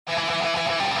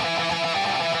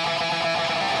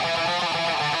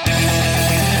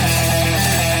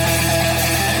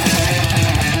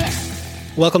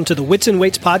Welcome to the Wits and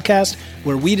Weights podcast,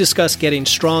 where we discuss getting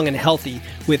strong and healthy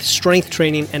with strength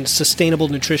training and sustainable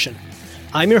nutrition.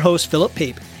 I'm your host, Philip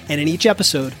Pape, and in each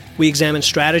episode, we examine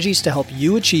strategies to help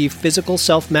you achieve physical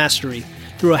self-mastery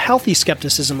through a healthy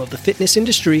skepticism of the fitness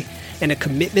industry and a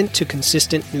commitment to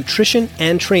consistent nutrition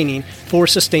and training for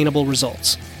sustainable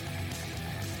results.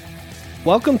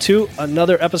 Welcome to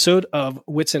another episode of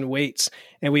Wits and Weights,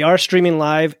 and we are streaming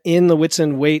live in the Wits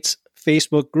and Weights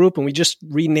Facebook group, and we just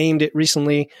renamed it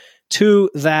recently to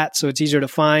that, so it's easier to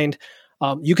find.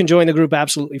 You can join the group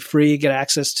absolutely free, get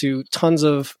access to tons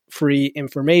of free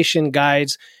information,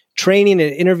 guides, training,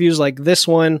 and interviews like this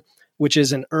one, which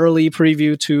is an early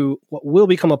preview to what will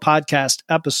become a podcast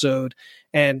episode,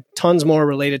 and tons more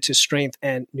related to strength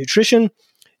and nutrition.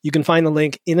 You can find the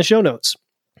link in the show notes.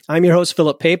 I'm your host,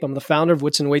 Philip Pape. I'm the founder of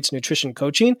Wits and Weights Nutrition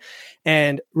Coaching.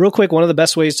 And real quick, one of the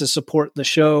best ways to support the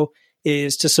show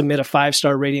is to submit a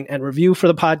 5-star rating and review for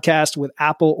the podcast with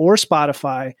Apple or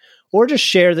Spotify, or just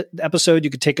share the episode.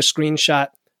 You could take a screenshot,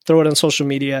 throw it on social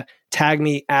media, tag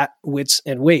me at Wits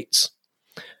and Weights.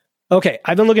 Okay,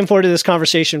 I've been looking forward to this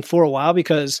conversation for a while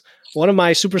because one of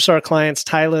my superstar clients,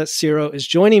 Tyla, Serro, is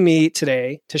joining me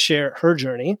today to share her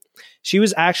journey. She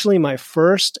was actually my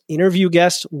first interview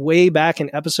guest way back in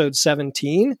episode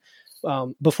 17,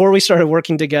 before we started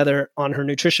working together on her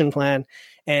nutrition plan.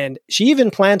 And she even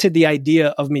planted the idea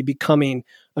of me becoming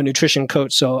a nutrition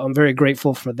coach. So I'm very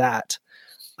grateful for that.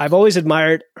 I've always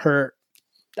admired her,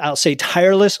 I'll say,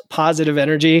 tireless positive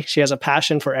energy. She has a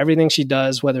passion for everything she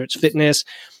does, whether it's fitness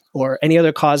or any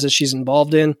other causes she's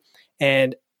involved in.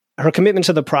 And her commitment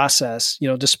to the process,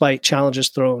 despite challenges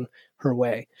thrown her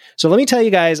way. So let me tell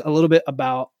you guys a little bit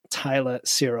about Tyla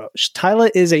Serro.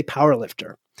 Tyla is a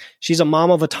powerlifter. She's a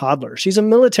mom of a toddler. She's a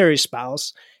military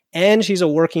spouse, and she's a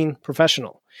working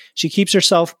professional. She keeps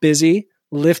herself busy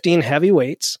lifting heavy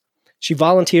weights. She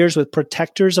volunteers with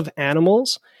protectors of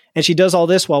animals, and she does all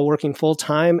this while working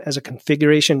full-time as a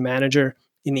configuration manager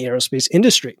in the aerospace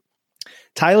industry.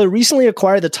 Tyla recently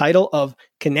acquired the title of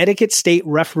Connecticut State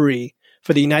Referee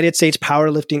for the United States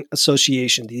Powerlifting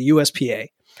Association, the USPA,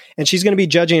 and she's going to be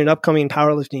judging an upcoming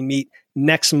powerlifting meet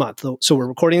next month. So we're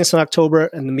recording this in October,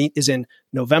 and the meet is in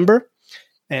November.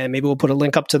 And maybe we'll put a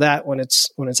link up to that when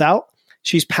it's out.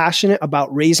 She's passionate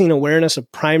about raising awareness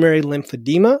of primary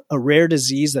lymphedema, a rare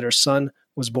disease that her son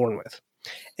was born with.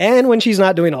 And when she's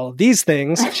not doing all of these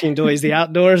things, she enjoys the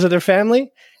outdoors with her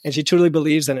family, and she truly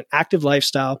believes that an active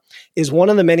lifestyle is one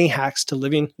of the many hacks to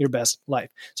living your best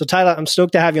life. So Tyla, I'm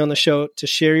stoked to have you on the show to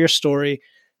share your story,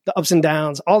 the ups and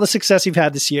downs, all the success you've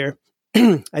had this year.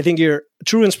 I think you're a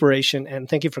true inspiration, and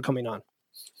thank you for coming on.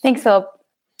 Thanks, Philip.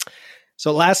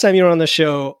 So last time you were on the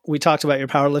show, we talked about your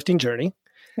powerlifting journey.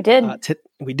 We did.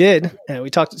 We did. And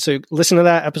we talked. So listen to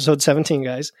that, episode 17,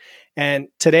 guys. And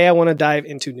today I want to dive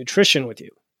into nutrition with you.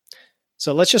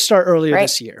 So let's just start earlier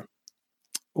this year.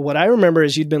 What I remember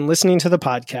is you'd been listening to the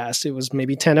podcast. It was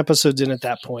maybe 10 episodes in at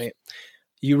that point.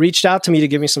 You reached out to me to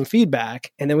give me some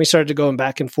feedback. And then we started going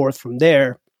back and forth from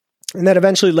there. And that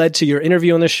eventually led to your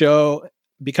interview on the show,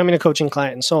 becoming a coaching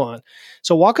client, and so on.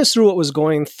 So walk us through what was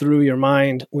going through your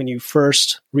mind when you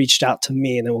first reached out to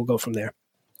me, and then we'll go from there.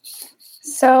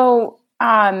 So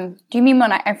do you mean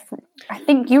when I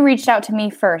think you reached out to me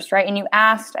first, right? And you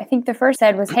asked, I think the first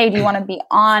said was, hey, do you want to be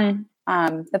on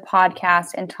the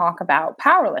podcast and talk about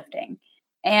powerlifting?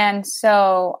 And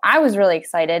so I was really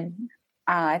excited.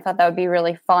 I thought that would be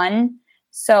really fun.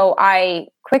 So I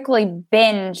quickly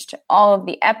binged all of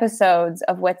the episodes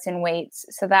of Wits and Weights.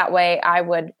 So that way I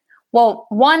would,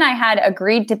 one, I had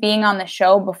agreed to being on the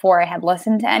show before I had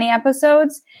listened to any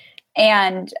episodes.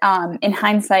 And in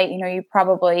hindsight, you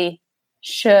probably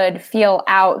should feel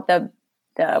out the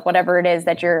whatever it is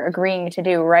that you're agreeing to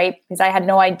do, right? Because I had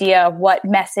no idea what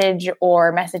message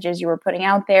or messages you were putting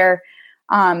out there.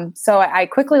 So I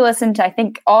quickly listened to, I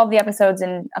think, all of the episodes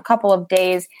in a couple of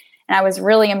days. And I was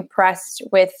really impressed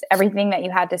with everything that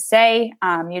you had to say.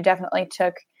 You definitely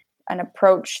took an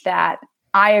approach that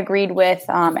I agreed with.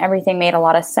 Everything made a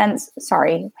lot of sense.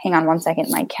 Sorry, hang on one second.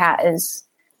 My cat is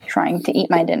trying to eat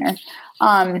my dinner.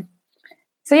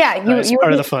 So yeah, you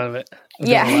part of the fun of it.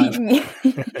 Yeah,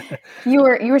 you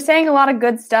were saying a lot of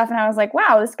good stuff, and I was like,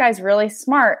 wow, this guy's really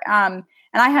smart. And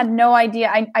I had no idea.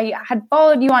 I had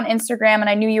followed you on Instagram, and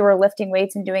I knew you were lifting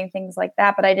weights and doing things like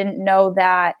that, but I didn't know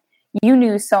that you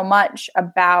knew so much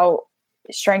about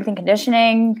strength and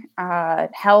conditioning,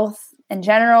 health in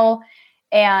general.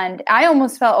 And I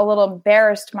almost felt a little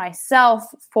embarrassed myself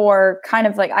for kind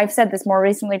of like, I've said this more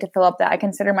recently to Philip, that I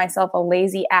consider myself a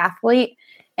lazy athlete,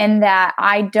 and that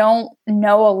I don't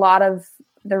know a lot of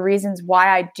the reasons why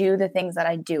I do the things that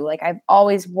I do. Like, I've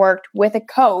always worked with a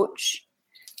coach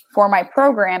for my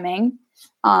programming.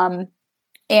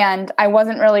 And I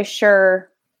wasn't really sure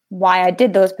why I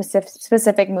did those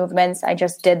specific movements. I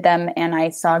just did them and I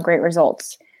saw great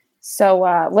results.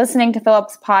 So listening to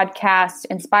Philip's podcast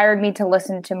inspired me to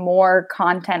listen to more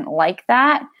content like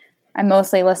that. I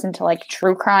mostly listen to like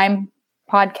true crime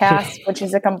podcasts, which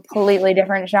is a completely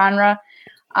different genre.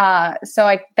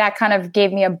 So that kind of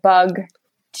gave me a bug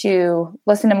to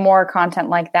listen to more content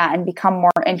like that and become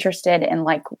more interested in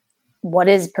like what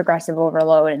is progressive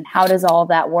overload and how does all of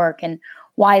that work and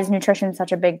why is nutrition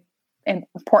such a big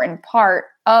important part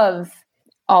of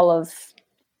all of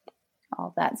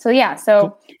that. So you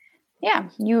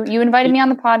invited me on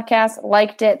the podcast,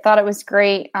 liked it, thought it was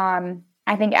great.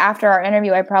 I think after our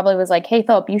interview, I probably was like, hey,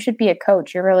 Philip, you should be a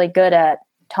coach. You're really good at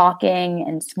talking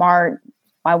and smart.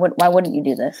 Why wouldn't you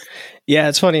do this? Yeah,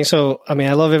 it's funny. So, I mean,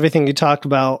 I love everything you talked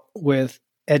about with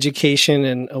education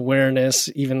and awareness,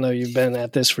 even though you've been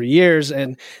at this for years.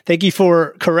 And thank you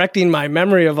for correcting my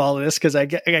memory of all of this, because I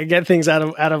get things out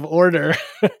of order.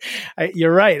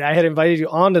 You're right. I had invited you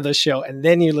onto the show and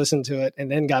then you listened to it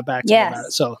and then got back to me about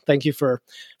it. So thank you for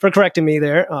correcting me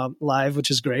there live,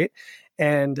 which is great.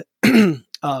 And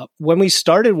when we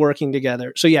started working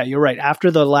together, so yeah, you're right. After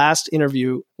the last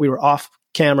interview, we were off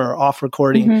camera or off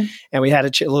recording, and we had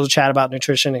a little chat about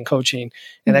nutrition and coaching,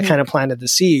 and that kind of planted the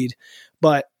seed.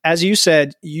 But as you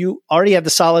said, you already had the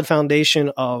solid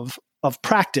foundation of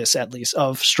practice, at least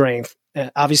of strength.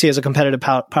 Obviously, as a competitive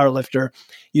powerlifter,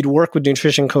 you'd work with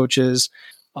nutrition coaches.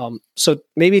 So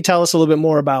maybe tell us a little bit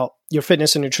more about your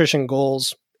fitness and nutrition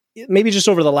goals, maybe just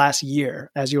over the last year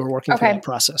as you were working through that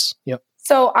process. Yep.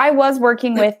 So I was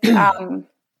working with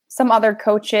some other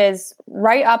coaches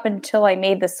right up until I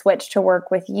made the switch to work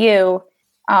with you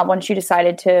once you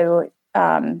decided to,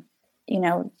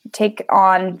 take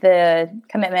on the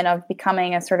commitment of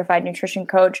becoming a certified nutrition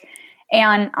coach.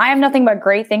 And I have nothing but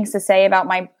great things to say about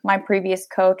my previous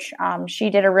coach. She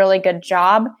did a really good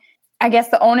job. I guess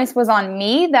the onus was on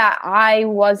me that I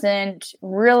wasn't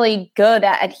really good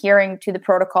at adhering to the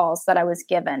protocols that I was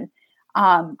given.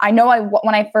 I know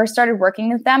when I first started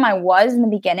working with them, I was in the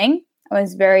beginning. I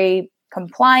was very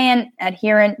compliant,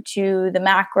 adherent to the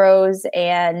macros,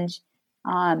 and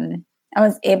I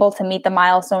was able to meet the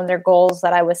milestones or goals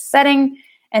that I was setting.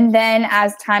 And then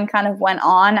as time kind of went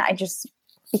on, I just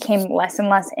became less and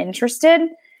less interested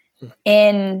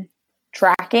in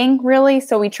tracking, really.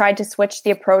 So we tried to switch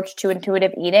the approach to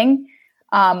intuitive eating,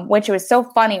 which was so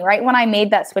funny. Right when I made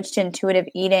that switch to intuitive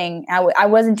eating, I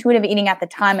was intuitive eating at the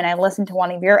time, and I listened to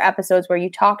one of your episodes where you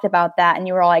talked about that, and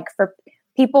you were like, for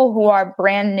people who are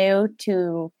brand new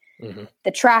to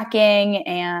the tracking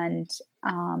and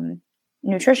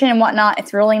nutrition and whatnot,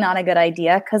 it's really not a good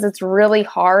idea because it's really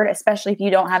hard, especially if you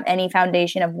don't have any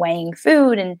foundation of weighing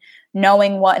food and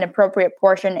knowing what an appropriate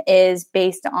portion is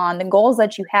based on the goals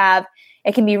that you have.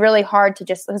 It can be really hard to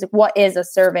just, like, what is a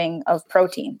serving of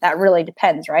protein? That really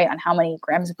depends, right, on how many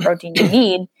grams of protein you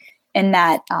need in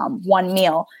that one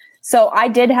meal. So I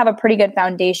did have a pretty good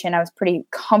foundation. I was pretty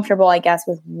comfortable, I guess,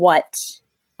 with what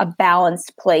a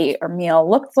balanced plate or meal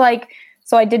looked like.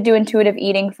 So I did do intuitive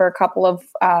eating for a couple of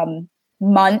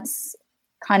months,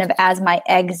 kind of as my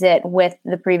exit with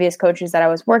the previous coaches that I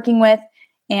was working with.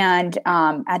 And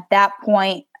at that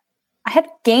point, I had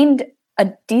gained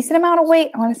a decent amount of weight.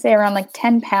 I want to say around like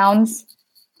 10 pounds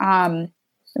in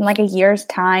like a year's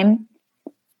time.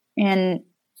 And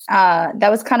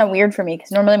that was kind of weird for me because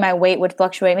normally my weight would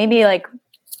fluctuate maybe like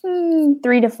 3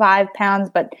 to 5 pounds,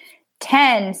 but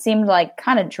 10 seemed like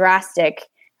kind of drastic.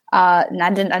 And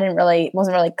I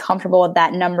wasn't really comfortable with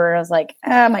that number. I was like,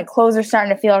 my clothes are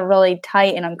starting to feel really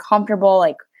tight and uncomfortable.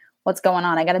 Like, what's going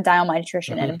on? I got to dial my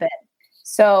nutrition in a bit.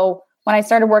 So when I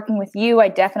started working with you, I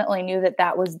definitely knew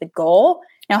that was the goal.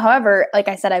 Now, however, like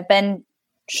I said, I've been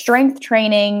strength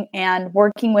training and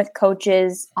working with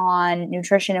coaches on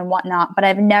nutrition and whatnot, but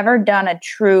I've never done a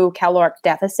true caloric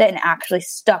deficit and actually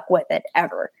stuck with it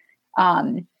ever.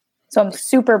 So I'm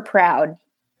super proud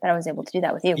that I was able to do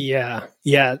that with you. Yeah.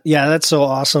 That's so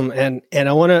awesome. And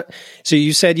I want to, so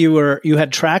you said you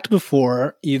had tracked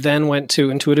before, you then went to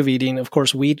intuitive eating. Of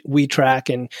course, we track,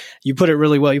 and you put it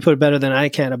really well. You put it better than I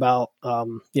can about,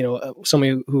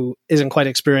 somebody who isn't quite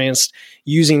experienced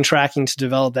using tracking to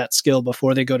develop that skill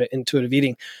before they go to intuitive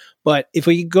eating. But if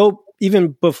we go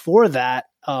even before that,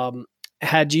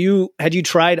 had you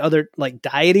tried other like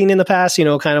dieting in the past,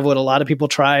 kind of what a lot of people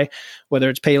try, whether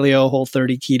it's paleo,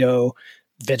 Whole30, keto,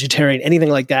 vegetarian, anything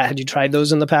like that? Had you tried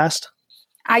those in the past?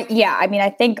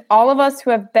 I think all of us who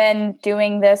have been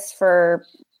doing this for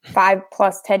 5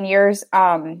 plus 10 years,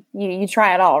 you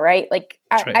try it all, right? Like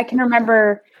I can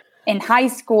remember in high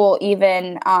school,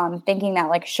 even thinking that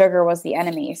like sugar was the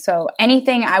enemy. So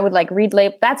anything I would like read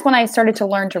label. That's when I started to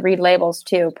learn to read labels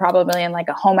too, probably in like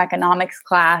a home economics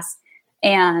class.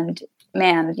 And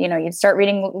man, you'd start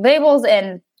reading labels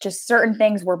and just certain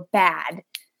things were bad.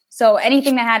 So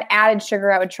anything that had added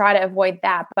sugar, I would try to avoid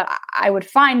that. But I would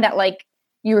find that like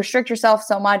you restrict yourself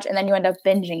so much and then you end up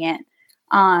binging it.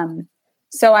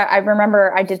 So I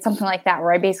remember I did something like that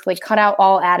where I basically cut out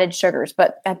all added sugars.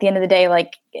 But at the end of the day,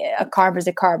 like a carb is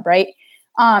a carb, right?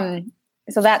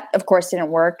 So that, of course, didn't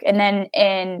work. And then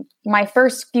in my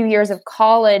first few years of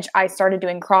college, I started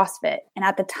doing CrossFit. And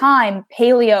at the time,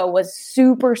 paleo was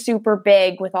super, super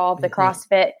big with all of the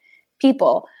CrossFit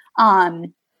people.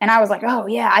 And I was like, oh,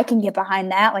 yeah, I can get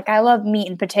behind that. Like, I love meat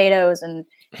and potatoes and,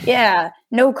 yeah,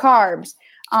 no carbs.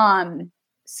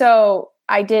 So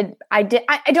I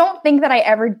don't think that I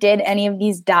ever did any of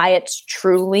these diets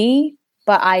truly,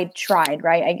 but I tried,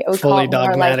 right? I would fully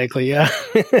dogmatically, like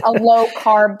a low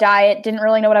carb diet. Didn't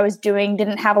really know what I was doing.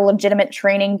 Didn't have a legitimate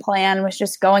training plan. Was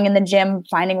just going in the gym,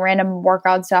 finding random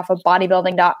workout stuff at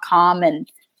bodybuilding.com and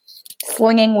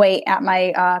slinging weight at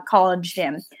my college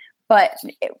gym. But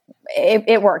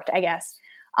it worked, I guess.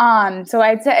 So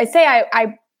I'd say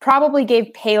I probably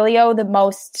gave paleo the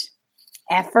most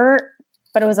effort,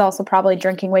 but it was also probably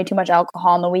drinking way too much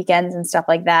alcohol on the weekends and stuff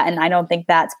like that. And I don't think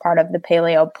that's part of the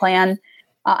paleo plan.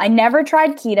 I never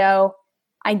tried keto.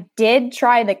 I did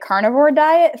try the carnivore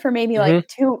diet for maybe like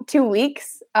 2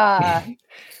 weeks. Oh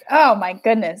my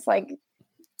goodness. Like,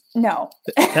 no.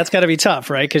 That's got to be tough,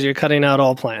 right? Because you're cutting out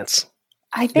all plants.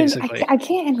 I think I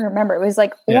can't even remember. It was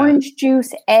like orange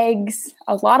juice, eggs,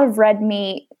 a lot of red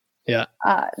meat. Yeah.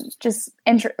 Just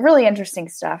really interesting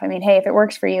stuff. I mean, hey, if it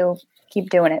works for you, keep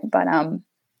doing it. But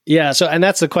yeah. So, and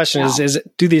that's the question: is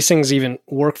do these things even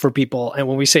work for people? And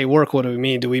when we say work, what do we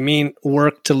mean? Do we mean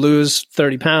work to lose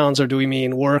 30 pounds, or do we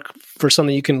mean work for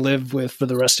something you can live with for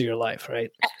the rest of your life?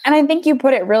 Right. And I think you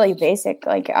put it really basic.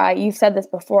 Like you've said this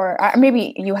before.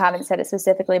 Maybe you haven't said it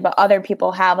specifically, but other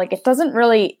people have. Like, it doesn't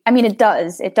really. I mean, it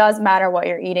does. It does matter what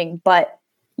you're eating, but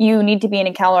you need to be in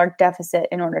a caloric deficit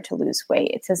in order to lose weight.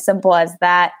 It's as simple as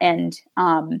that. And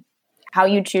how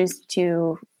you choose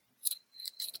to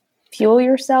fuel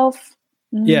yourself.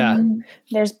 Yeah.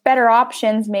 There's better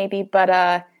options maybe, but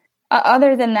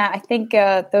other than that, I think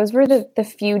those were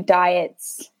the few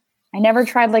diets. I never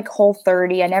tried like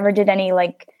Whole30. I never did any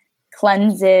like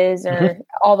cleanses or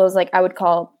all those, like I would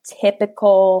call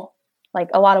typical, like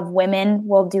a lot of women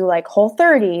will do like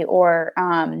Whole30 or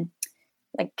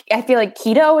like I feel like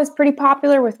keto is pretty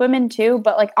popular with women too,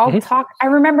 but like I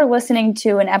remember listening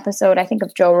to an episode, I think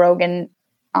of Joe Rogan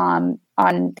on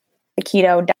the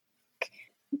keto diet,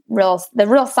 the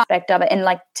real side effect of it. And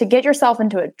like to get yourself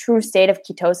into a true state of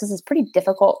ketosis is pretty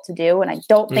difficult to do. And I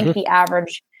don't think the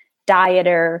average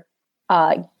dieter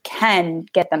can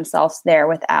get themselves there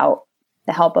without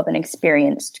the help of an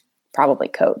experienced, probably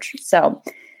coach. So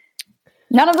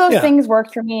none of those things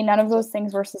worked for me. None of those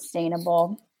things were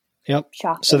sustainable. Yep.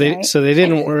 Shocking, so they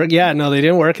didn't work. Yeah, no, they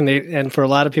didn't work. And for a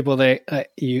lot of people,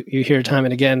 you hear time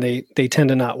and again, they tend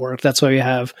to not work. That's why we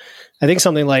have, I think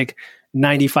something like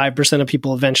 95% of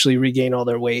people eventually regain all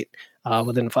their weight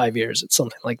within 5 years. It's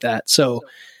something like that. So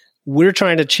we're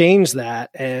trying to change that.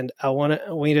 And I want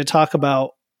you to talk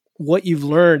about what you've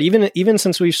learned, even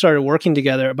since we've started working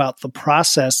together, about the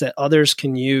process that others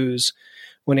can use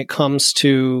when it comes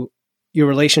to your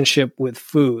relationship with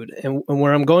food. And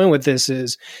where I'm going with this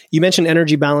is, you mentioned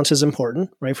energy balance is important,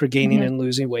 right? For gaining and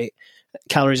losing weight,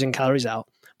 calories in, calories out.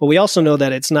 But we also know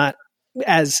that it's not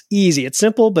as easy. It's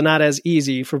simple, but not as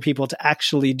easy for people to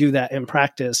actually do that in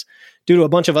practice due to a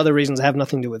bunch of other reasons that have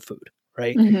nothing to do with food,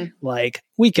 right? Like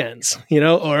weekends,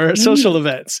 or social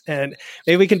events. And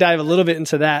maybe we can dive a little bit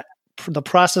into that, the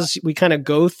process we kind of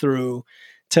go through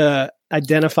to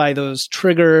identify those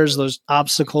triggers, those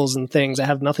obstacles and things that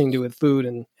have nothing to do with food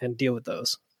and deal with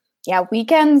those. Yeah,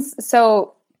 weekends.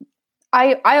 So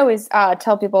I always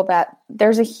tell people that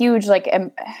there's a huge,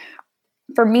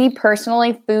 for me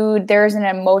personally, food, there's an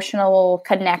emotional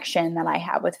connection that I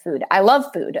have with food. I love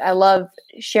food. I love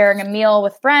sharing a meal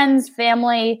with friends,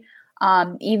 family,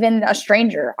 even a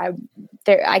stranger.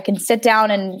 I can sit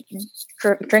down and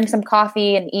drink some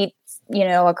coffee and eat,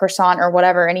 a croissant or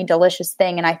whatever, any delicious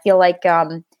thing. And I feel like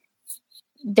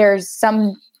there's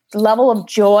some level of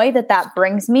joy that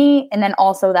brings me. And then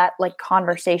also that like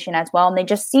conversation as well. And they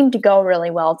just seem to go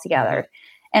really well together.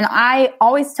 And I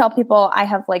always tell people I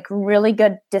have like really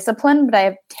good discipline, but I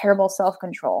have terrible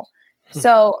self-control.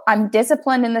 So I'm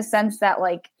disciplined in the sense that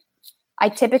like, I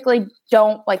typically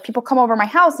don't, like, people come over my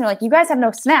house and they're like, you guys have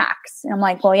no snacks. And I'm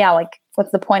like, well, yeah, like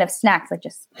what's the point of snacks? Like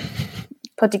just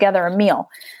put together a meal.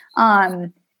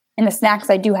 And the snacks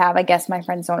I do have, I guess my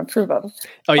friends don't approve of.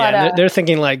 Oh yeah, they're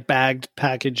thinking like bagged,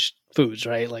 packaged foods,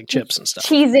 right? Like chips and stuff.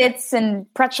 Cheez-Its and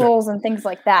pretzels and things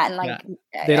like that. And like,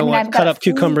 they don't want cut up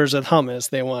cucumbers with hummus.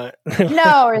 They want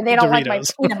no, or they don't Doritos. like my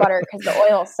peanut butter because the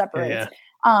oil separates.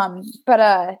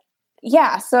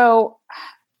 So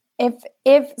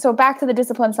so back to the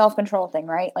discipline self-control thing,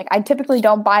 right? Like I typically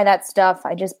don't buy that stuff.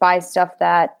 I just buy stuff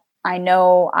that I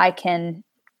know I can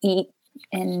eat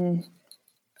in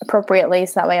appropriately,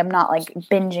 so that way I'm not like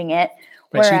binging it.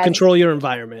 Right, so you control your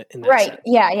environment in that right sense.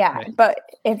 Yeah. Right. But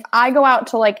if I go out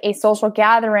to like a social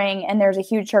gathering and there's a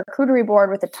huge charcuterie board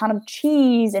with a ton of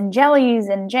cheese and jellies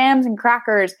and jams and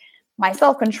crackers, my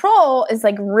self-control is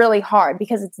like really hard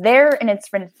because it's there and it's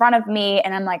in front of me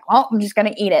and I'm like, well, I'm just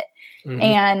going to eat it. Mm-hmm.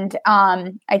 And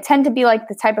I tend to be like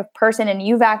the type of person, and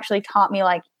you've actually taught me,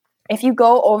 like, if you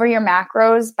go over your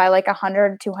macros by like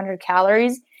 100, 200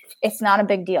 calories, it's not a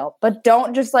big deal. But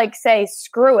don't just like say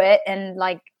screw it and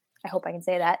like, I hope I can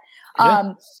say that.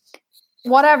 Yeah.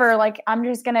 Whatever, like I'm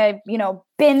just gonna,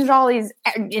 binge all these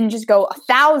and just go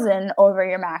 1,000 over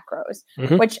your macros,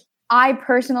 mm-hmm. which I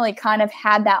personally kind of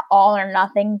had that all or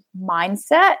nothing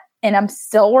mindset, and I'm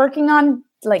still working on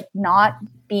like not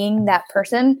being that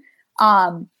person,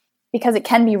 because it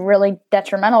can be really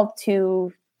detrimental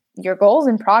to your goals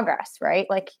and progress, right?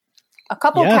 Like a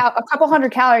couple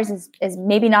hundred calories is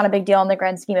maybe not a big deal in the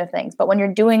grand scheme of things, but when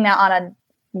you're doing that on a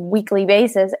weekly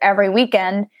basis, every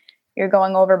weekend, you're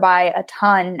going over by a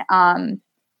ton.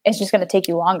 It's just going to take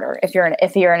you longer if you're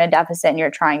in a deficit and you're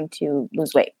trying to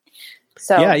lose weight.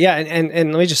 So yeah,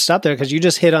 and let me just stop there because you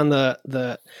just hit on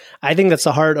the. I think that's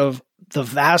the heart of the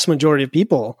vast majority of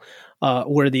people,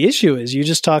 where the issue is. You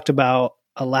just talked about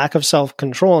a lack of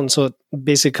self-control, and so it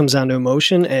basically comes down to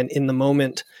emotion and in the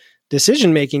moment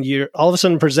decision making. You're all of a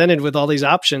sudden presented with all these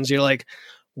options. You're like,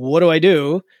 what do I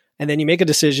do? And then you make a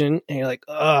decision and you're like,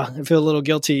 I feel a little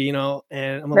guilty, and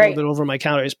I'm a little bit over my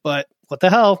calories, but what the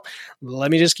hell?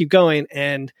 Let me just keep going.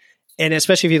 And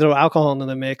especially if you throw alcohol into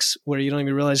the mix where you don't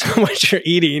even realize how much you're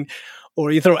eating,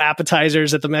 or you throw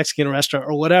appetizers at the Mexican restaurant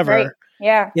or whatever, right.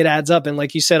 Yeah, it adds up. And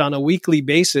like you said, on a weekly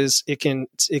basis, it can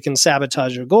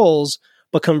sabotage your goals.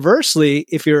 But conversely,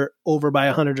 if you're over by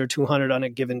 100 or 200 on a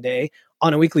given day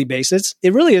on a weekly basis,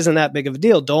 it really isn't that big of a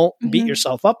deal. Don't mm-hmm. beat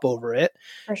yourself up over it.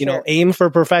 For sure. Aim for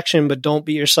perfection, but don't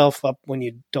beat yourself up when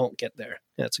you don't get there.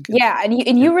 That's a good. Yeah,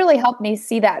 and you really helped me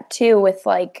see that too. With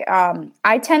like,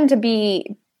 I tend to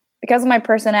be, because of my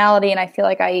personality, and I feel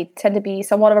like I tend to be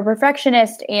somewhat of a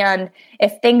perfectionist. And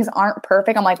if things aren't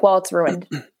perfect, I'm like, well, it's ruined.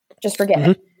 Just forget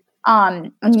mm-hmm.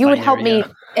 it. And you would help me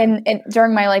in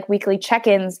during my like weekly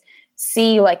check-ins,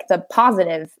 see like the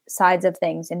positive sides of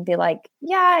things and be like,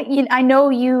 yeah, I know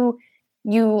you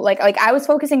like I was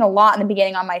focusing a lot in the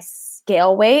beginning on my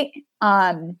scale weight,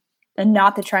 and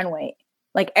not the trend weight.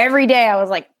 Like every day I was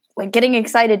like getting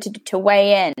excited to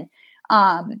weigh in,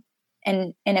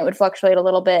 and it would fluctuate a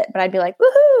little bit, but I'd be like,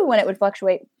 woohoo, when it would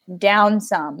fluctuate down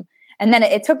some. And then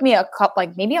it took me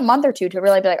maybe a month or two to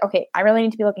really be like, okay, I really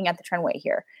need to be looking at the trend weight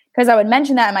here. Because I would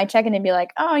mention that in my check-in and be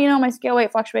like, oh, my scale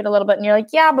weight fluctuated a little bit. And you're like,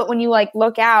 yeah, but when you like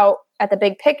look out at the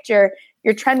big picture,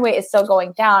 your trend weight is still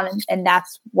going down. And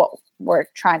that's what we're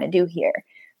trying to do here.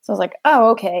 So I was like,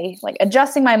 oh, okay. Like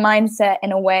adjusting my mindset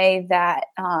in a way that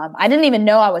I didn't even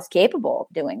know I was capable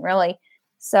of doing, really.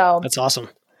 So that's awesome.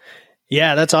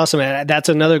 Yeah, that's awesome. And that's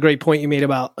another great point you made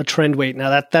about a trend weight.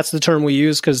 Now that's the term we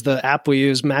use because the app we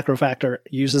use, Macro Factor,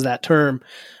 uses that term.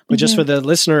 But just for the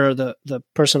listener or the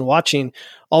person watching,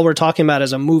 all we're talking about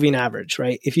is a moving average,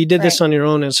 right? If you did this on your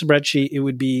own in a spreadsheet, it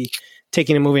would be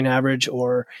taking a moving average,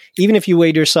 or even if you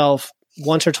weighed yourself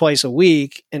once or twice a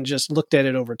week and just looked at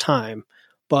it over time.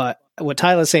 But what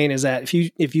Tyla's saying is that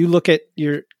if you look at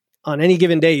on any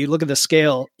given day, you look at the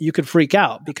scale, you could freak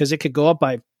out because it could go up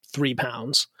by 3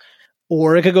 pounds.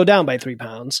 Or it could go down by 3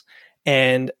 pounds.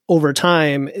 And over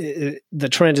time, the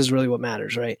trend is really what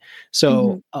matters, right?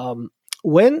 So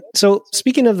so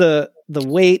speaking of the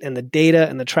weight and the data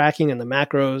and the tracking and the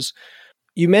macros,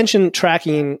 you mentioned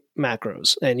tracking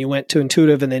macros and you went to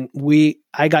intuitive, and then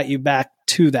I got you back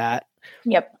to that.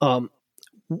 Yep.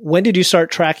 When did you start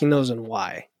tracking those and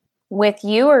why? With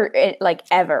you or like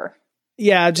ever?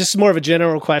 Yeah, just more of a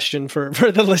general question for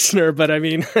the listener. But I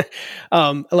mean,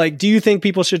 do you think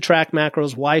people should track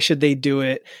macros? Why should they do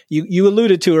it? You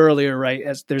alluded to earlier, right?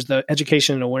 As there's the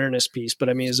education and awareness piece, but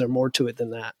I mean, is there more to it than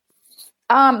that?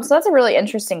 So that's a really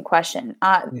interesting question.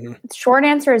 Short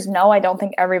answer is no, I don't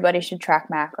think everybody should track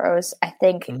macros. I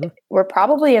think we're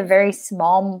probably a very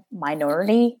small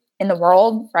minority in the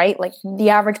world, right? Like the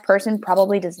average person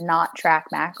probably does not track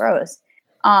macros.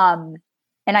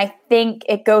 And I think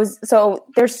it goes, so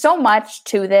there's so much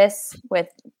to this with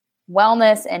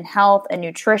wellness and health and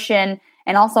nutrition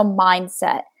and also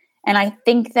mindset. And I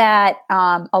think that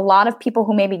a lot of people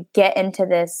who maybe get into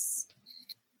this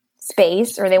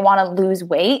space or they want to lose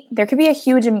weight, there could be a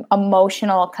huge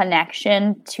emotional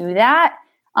connection to that.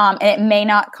 And it may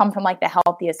not come from like the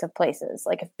healthiest of places.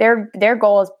 Like if their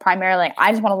goal is primarily like,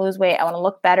 I just want to lose weight, I want to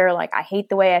look better, like I hate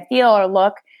the way I feel or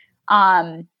look.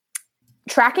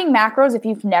 Tracking macros, if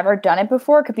you've never done it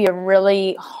before, could be a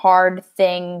really hard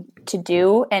thing to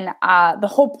do. And the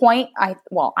whole point,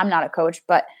 I'm not a coach,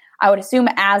 but I would assume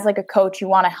as like a coach, you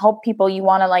want to help people, you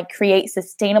want to like create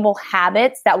sustainable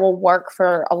habits that will work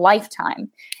for a lifetime.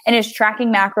 And is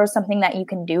tracking macros something that you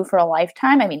can do for a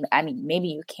lifetime? I mean, maybe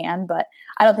you can, but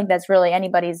I don't think that's really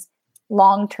anybody's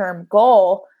long-term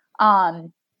goal.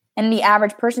 And the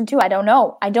average person too, I don't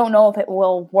know. I don't know if it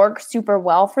will work super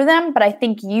well for them, but I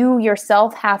think you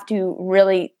yourself have to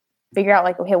really figure out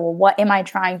like, okay, well, what am I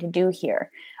trying to do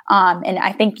here? And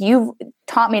I think you've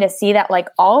taught me to see that like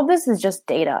all of this is just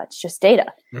data. It's just data.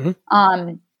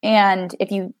 Mm-hmm. And if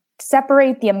you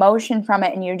separate the emotion from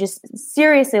it and you just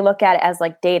seriously look at it as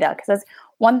like data, because that's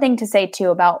one thing to say too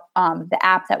about the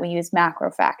app that we use, Macro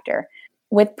Factor.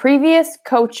 With previous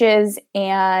coaches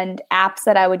and apps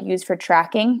that I would use for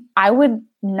tracking, I would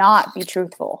not be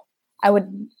truthful. I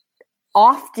would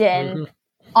often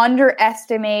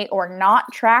underestimate or not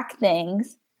track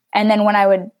things. And then when I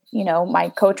would, my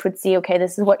coach would see, okay,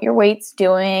 this is what your weight's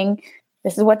doing.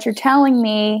 This is what you're telling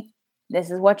me.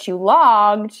 This is what you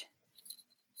logged.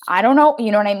 I don't know.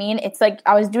 You know what I mean? It's like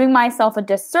I was doing myself a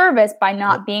disservice by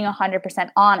not being 100%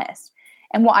 honest.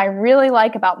 And what I really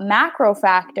like about Macro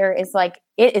Factor is like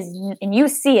it is, and you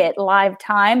see it live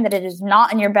time, that it is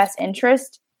not in your best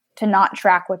interest to not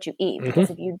track what you eat. Because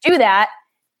if you do that,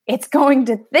 it's going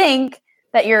to think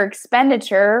that your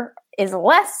expenditure is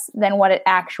less than what it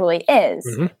actually is.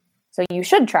 So you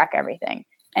should track everything.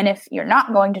 And if you're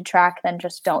not going to track, then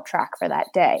just don't track for that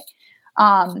day.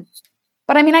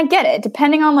 But I mean, I get it.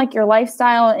 Depending on like your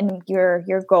lifestyle and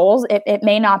your goals, it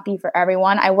may not be for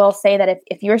everyone. I will say that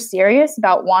if you're serious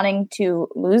about wanting to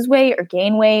lose weight or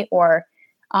gain weight or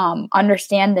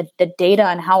understand the data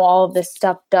and how all of this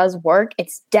stuff does work,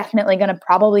 it's definitely going to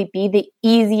probably be the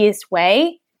easiest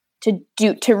way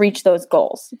to reach those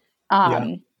goals.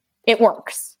 It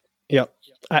works. Yep.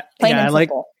 I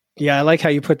like how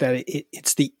you put that.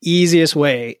 It's the easiest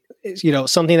way.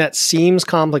 Something that seems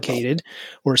complicated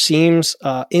or seems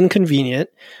inconvenient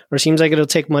or seems like it'll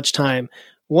take much time.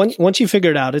 Once you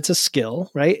figure it out, it's a skill,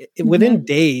 right? Within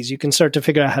days, you can start to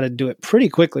figure out how to do it pretty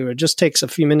quickly, where it just takes a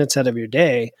few minutes out of your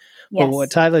day. Yes. But what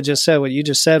Tyla just said, what you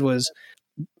just said was,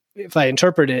 if I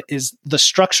interpret it, is the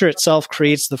structure itself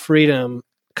creates the freedom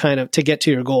kind of to get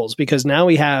to your goals, because now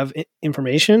we have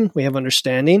information, we have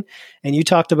understanding, and you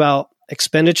talked about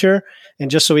expenditure.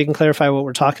 And just so we can clarify what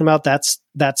we're talking about, that's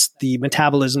the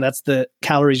metabolism, that's the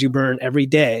calories you burn every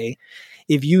day.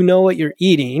 If you know what you're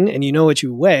eating and you know what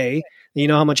you weigh, you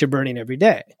know how much you're burning every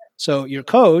day. So your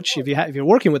coach, if you're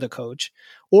working with a coach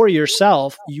or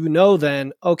yourself,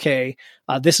 then, okay,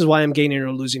 this is why I'm gaining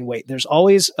or losing weight. There's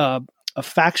always a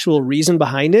factual reason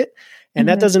behind it. And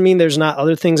that doesn't mean there's not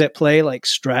other things at play like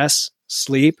stress,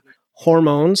 sleep,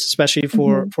 hormones, especially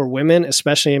for women,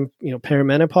 especially in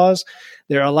perimenopause.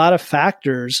 There are a lot of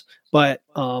factors, but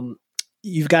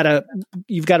you've got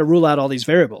to rule out all these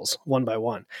variables one by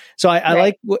one. So I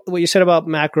like what you said about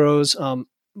macros.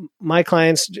 My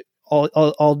clients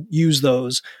all use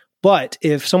those, but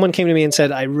if someone came to me and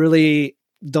said, I really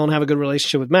don't have a good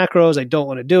relationship with macros, I don't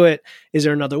want to do it, is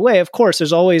there another way? Of course,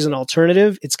 there's always an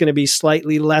alternative. It's going to be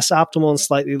slightly less optimal and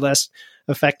slightly less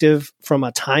effective from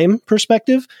a time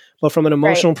perspective, but from an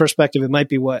emotional perspective, it might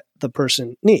be what the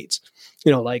person needs,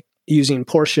 like using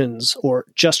portions or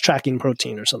just tracking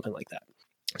protein or something like that.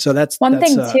 So that's one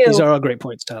thing too. These are all great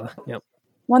points, Tyla. Yep.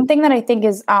 One thing that I think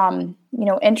is,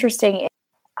 interesting.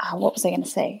 What was I going to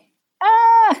say?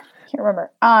 Can't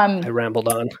remember. I rambled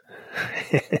on.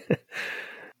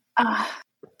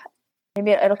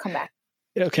 Maybe it'll come back.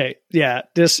 Okay. Yeah.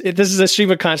 This is a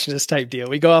stream of consciousness type deal.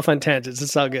 We go off on tangents.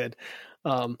 It's all good.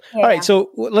 All right.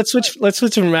 So let's switch from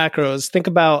macros. Think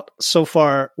about so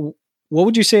far. What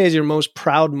would you say is your most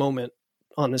proud moment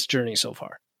on this journey so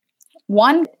far?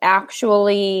 One,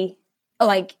 actually,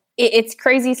 like it's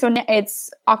crazy. So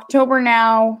it's October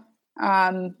now.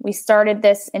 We started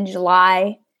this in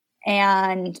July,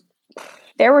 and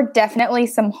there were definitely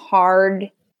some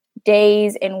hard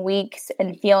days and weeks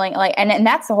and feeling like, and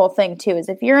that's the whole thing too, is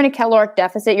if you're in a caloric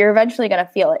deficit, you're eventually going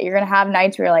to feel it. You're going to have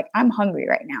nights where you're like, I'm hungry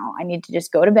right now. I need to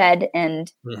just go to bed,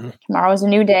 and tomorrow is a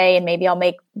new day, and maybe I'll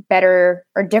make better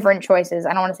or different choices.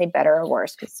 I don't want to say better or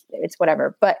worse because it's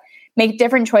whatever, but make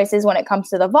different choices when it comes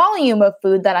to the volume of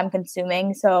food that I'm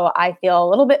consuming. So I feel a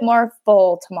little bit more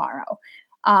full tomorrow.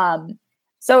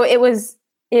 So it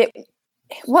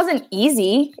wasn't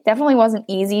easy. It definitely wasn't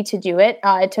easy to do it.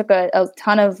 It took a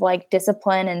ton of like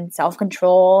discipline and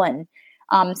self-control and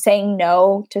saying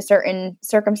no to certain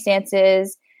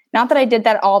circumstances. Not that I did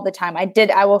that all the time. I'm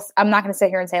not going to sit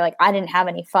here and say like I didn't have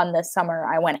any fun this summer.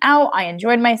 I went out. I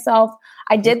enjoyed myself.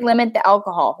 I did limit the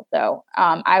alcohol though.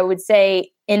 I would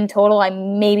say in total, I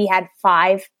maybe had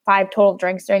five total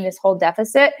drinks during this whole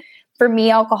deficit. For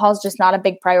me, alcohol is just not a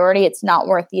big priority. It's not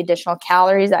worth the additional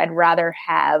calories. I'd rather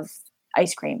have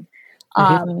ice cream.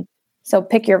 So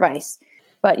pick your vice,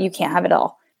 but you can't have it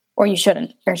all, or you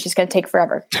shouldn't, or it's just going to take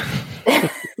forever.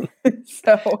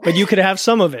 But you could have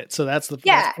some of it. So that's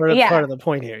part of the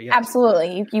point here. Yes.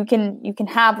 Absolutely. You can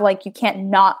have like, you can't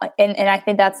not, and I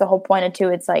think that's the whole point of too.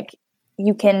 It's like,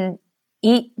 you can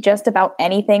eat just about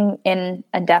anything in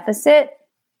a deficit.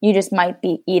 You just might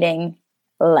be eating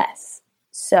less.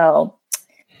 So,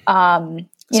 for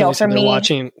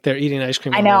me, they're eating ice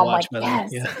cream. I know. I'm like, yes.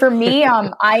 Yeah. For me,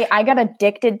 I got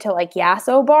addicted to like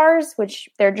Yasso bars, which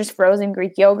they're just frozen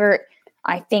Greek yogurt.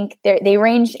 I think they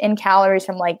range in calories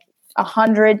from like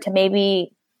 100 to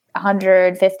maybe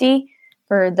 150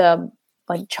 for the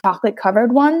like chocolate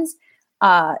covered ones.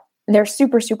 They're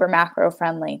super, super macro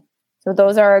friendly. So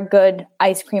those are a good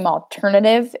ice cream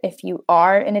alternative if you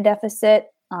are in a deficit.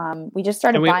 We just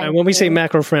started buying. When we say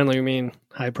macro friendly, we mean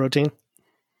high protein?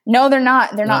 No, they're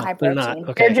not. They're not high protein. They're not.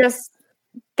 Okay.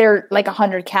 They're like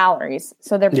 100 calories.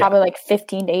 So they're probably like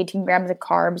 15 to 18 grams of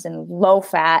carbs and low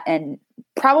fat and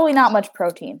probably not much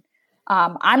protein.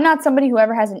 I'm not somebody who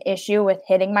ever has an issue with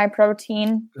hitting my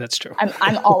protein. That's true.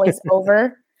 I'm always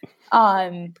over.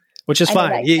 Which is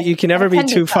fine. You can never be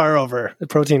too far over. The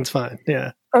protein's fine.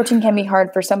 Yeah. Protein can be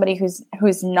hard for somebody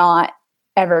who's not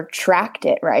ever tracked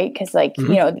it, right? Because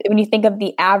when you think of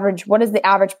the average, what does the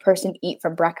average person eat for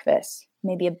breakfast?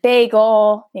 Maybe a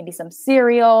bagel, maybe some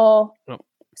cereal,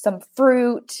 some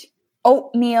fruit,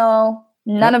 oatmeal.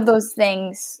 None of those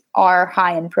things are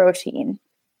high in protein.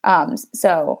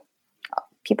 So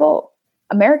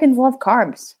Americans love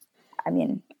carbs. I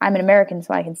mean, I'm an American,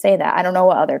 so I can say that. I don't know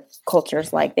what other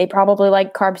cultures like. They probably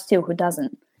like carbs too. Who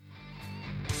doesn't?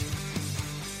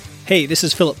 Hey, this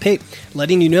is Philip Pape,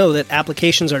 letting you know that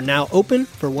applications are now open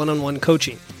for one-on-one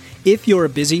coaching. If you're a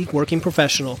busy working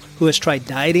professional who has tried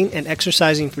dieting and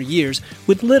exercising for years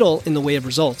with little in the way of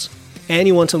results, and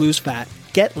you want to lose fat,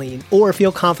 get lean, or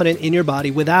feel confident in your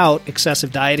body without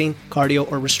excessive dieting,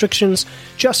 cardio, or restrictions,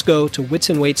 just go to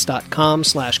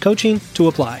witsandweights.com/coaching to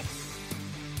apply.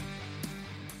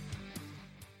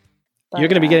 You're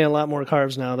going to be getting a lot more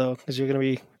carbs now, though, because you're going to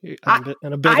be in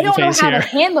a bit I don't know how here. to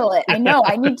handle it. I know.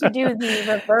 I need to do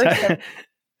the reverse.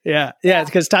 Yeah,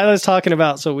 because Tyla's talking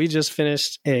about, so we just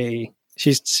finished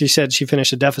she said she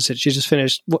finished a deficit. She just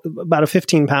finished about a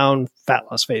 15-pound fat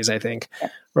loss phase, I think,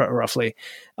 roughly.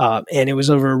 And it was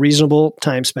over a reasonable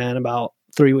time span, about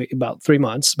 3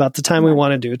 months, about the time we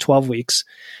want to do, 12 weeks.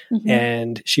 Mm-hmm.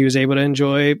 And she was able to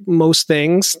enjoy most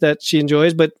things that she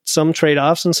enjoys, but some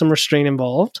trade-offs and some restraint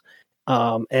involved.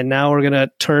 And now we're going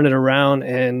to turn it around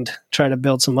and try to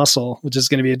build some muscle, which is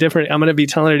going to be I'm going to be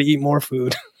telling her to eat more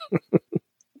food.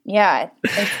 Yeah.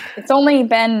 It's only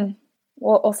been,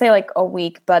 we'll say like a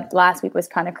week, but last week was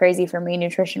kind of crazy for me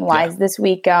nutrition wise. Yeah. This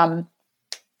week, I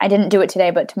didn't do it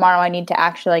today, but tomorrow I need to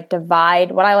actually like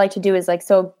divide. What I like to do is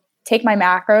take my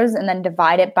macros and then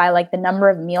divide it by like the number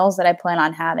of meals that I plan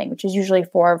on having, which is usually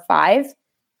 4 or 5.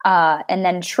 And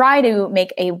then try to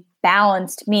make a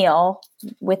balanced meal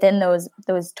within those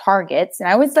targets. And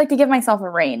I always like to give myself a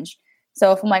range.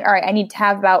 So if I'm like, all right, I need to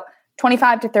have about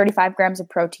 25 to 35 grams of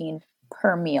protein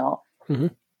per meal,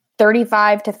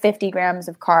 35 to 50 grams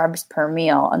of carbs per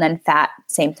meal, and then fat,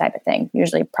 same type of thing.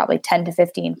 Usually probably 10 to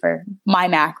 15 for my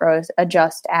macros,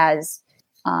 adjust as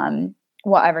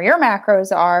whatever your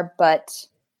macros are. But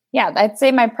yeah, I'd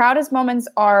say my proudest moments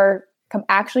are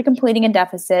actually completing a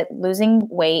deficit, losing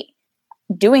weight,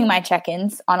 doing my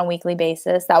check-ins on a weekly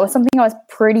basis. That was something I was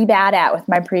pretty bad at with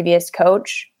my previous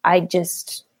coach. They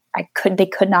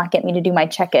could not get me to do my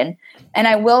check-in. And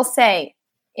I will say,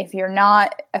 if you're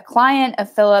not a client of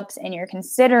Philip's and you're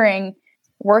considering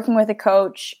working with a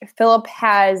coach, Philip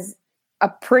has a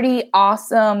pretty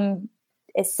awesome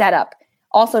setup.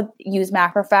 Also use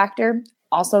Macro Factor.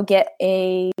 Also get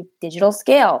a digital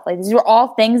scale. Like, these were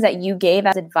all things that you gave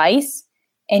as advice.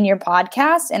 in your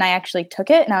podcast, and I actually took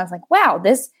it, and I was like, wow,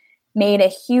 this made a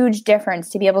huge difference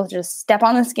to be able to just step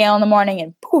on the scale in the morning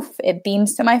and poof, it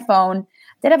beams to my phone.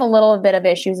 Did have a little bit of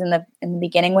issues in the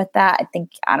beginning with that.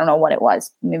 I don't know what it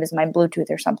was. Maybe it was my Bluetooth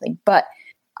or something, but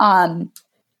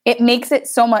it makes it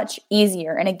so much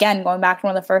easier. And again, going back to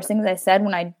one of the first things I said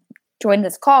when I joined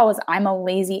this call was I'm a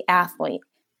lazy athlete.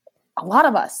 A lot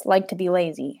of us like to be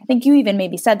lazy. I think you even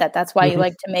maybe said that. That's why you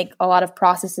like to make a lot of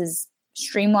processes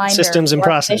streamlined. Systems and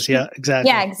process. Yeah, exactly.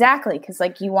 Yeah, exactly. Because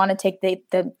like you want to take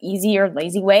the easy or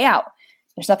lazy way out.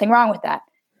 There's nothing wrong with that.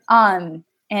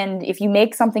 And if you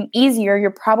make something easier, you're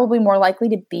probably more likely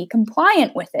to be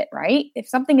compliant with it, right? If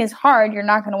something is hard, you're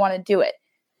not going to want to do it.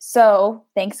 So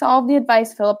thanks to all of the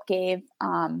advice Philip gave,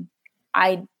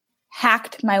 I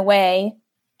hacked my way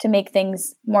to make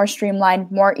things more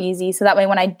streamlined, more easy. So that way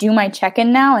when I do my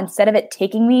check-in now, instead of it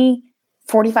taking me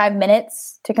 45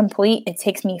 minutes to complete, it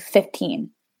takes me 15.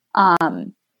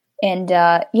 One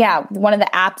of the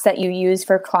apps that you use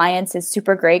for clients is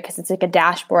super great because it's like a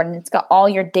dashboard and it's got all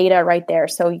your data right there.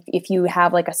 So if you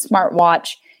have like a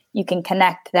smartwatch, you can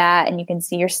connect that and you can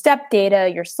see your step data,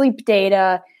 your sleep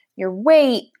data, your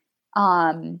weight,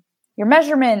 your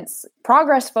measurements,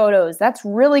 progress photos. That's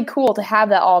really cool to have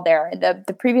that all there.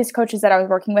 The previous coaches that I was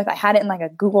working with, I had it in like a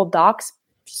Google Docs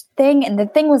thing, and the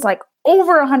thing was like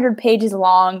over 100 pages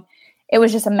long. It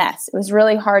was just a mess. It was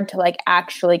really hard to like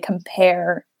actually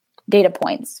compare data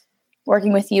points.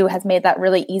 Working with you has made that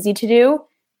really easy to do,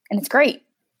 and it's great.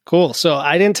 Cool. So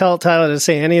I didn't tell Tyla to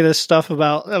say any of this stuff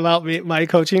about me, my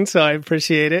coaching, so I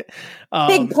appreciate it.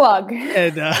 Big plug.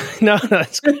 And no,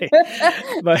 that's great.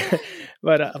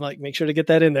 but I'm like, make sure to get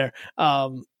that in there.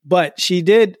 But she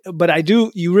did. But I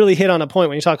do. You really hit on a point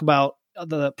when you talk about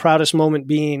the proudest moment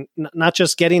being not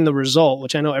just getting the result,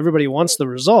 which I know everybody wants the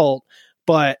result,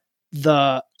 but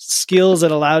the skills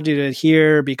that allowed you to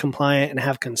adhere, be compliant, and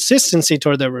have consistency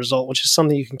toward the result, which is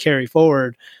something you can carry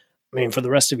forward, I mean, for the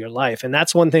rest of your life. And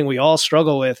that's one thing we all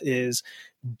struggle with is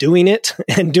doing it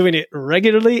and doing it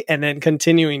regularly and then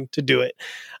continuing to do it.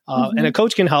 And a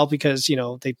coach can help because,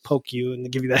 they poke you and they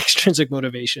give you that extrinsic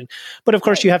motivation. But of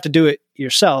course, you have to do it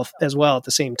yourself as well at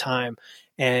the same time.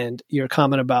 And your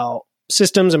comment about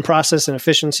systems and process and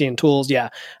efficiency and tools. Yeah.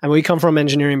 I mean, we come from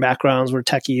engineering backgrounds. We're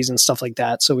techies and stuff like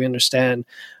that. So we understand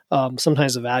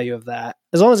sometimes the value of that,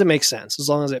 as long as it makes sense, as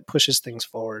long as it pushes things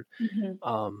forward.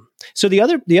 So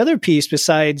the other piece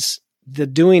besides the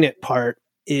doing it part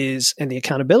is, and the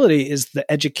accountability is the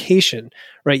education,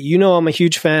 right? I'm a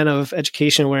huge fan of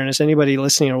education awareness. Anybody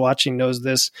listening or watching knows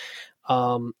this,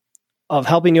 of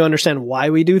helping you understand why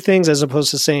we do things as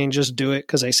opposed to saying, just do it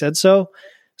because I said so.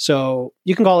 So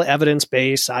you can call it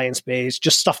evidence-based, science-based,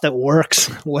 just stuff that works,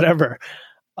 whatever.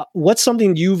 What's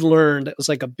something you've learned that was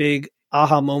like a big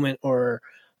aha moment or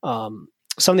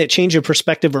something that changed your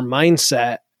perspective or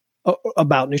mindset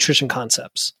about nutrition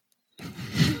concepts?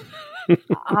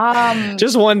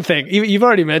 Just one thing. You've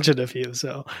already mentioned a few,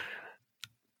 so.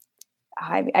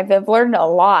 I've learned a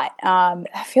lot.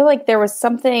 I feel like there was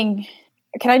something,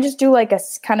 can I just do like a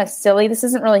kind of silly, this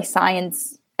isn't really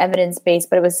science evidence-based,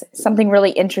 but it was something really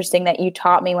interesting that you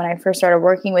taught me when I first started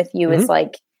working with you is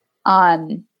like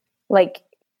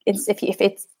it's, if you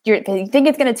think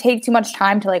it's going to take too much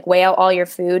time to like weigh out all your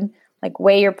food, like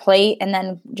weigh your plate and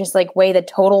then just like weigh the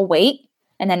total weight.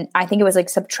 And then I think it was like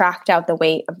subtract out the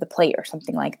weight of the plate or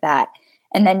something like that.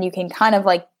 And then you can kind of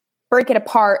like break it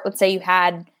apart. Let's say you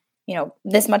had,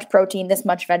 this much protein, this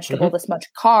much vegetable, this much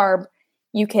carb.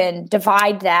 You can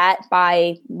divide that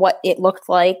by what it looked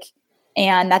like.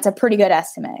 And that's a pretty good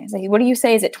estimate. It's like, what do you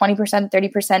say? Is it 20%,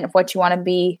 30% of what you want to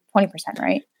be? 20%,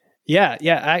 right? Yeah.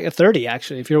 30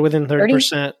 actually, if you're within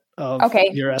 30% of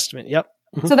your estimate. Yep.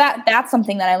 So that's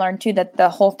something that I learned too, that the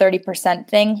whole 30%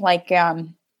 thing, like,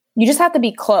 you just have to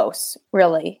be close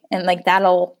really. And like,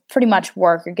 that'll pretty much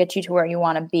work or get you to where you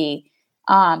want to be.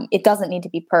 It doesn't need to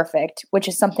be perfect, which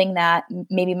is something that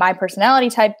maybe my personality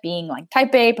type being like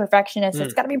type A perfectionist,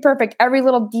 it's got to be perfect. Every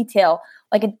little detail,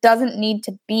 like it doesn't need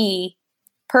to be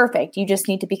perfect. You just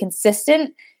need to be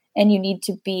consistent and you need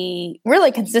to be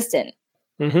really consistent.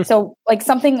 So like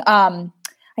something, I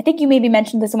think you maybe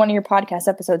mentioned this in one of your podcast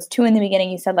episodes too. In the beginning,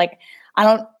 you said like,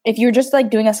 if you're just like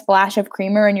doing a splash of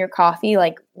creamer in your coffee,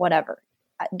 like whatever,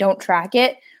 don't track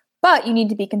it, but you need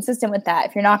to be consistent with that.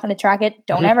 If you're not going to track it,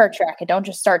 don't ever track it. Don't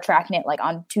just start tracking it. Like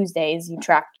on Tuesdays, you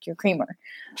track your creamer.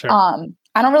 Sure.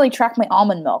 I don't really track my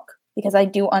almond milk because I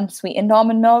do unsweetened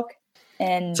almond milk.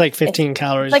 And it's like 15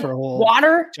 calories like for a whole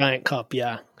water giant cup.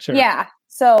 Yeah. Sure. Yeah.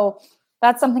 So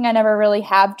that's something I never really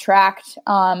have tracked.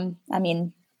 I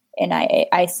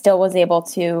still was able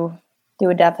to do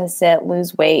a deficit,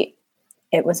 lose weight.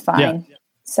 It was fine. Yeah.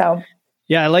 So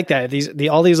Yeah, I like that.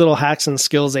 All these little hacks and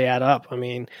skills, they add up. I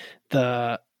mean,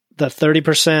 the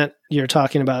 30% you're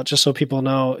talking about, just so people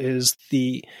know,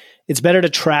 it's better to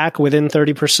track within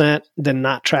 30% than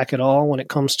not track at all when it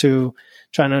comes to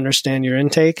trying to understand your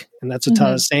intake. And that's what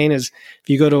Tyla's saying is if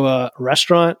you go to a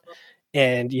restaurant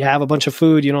and you have a bunch of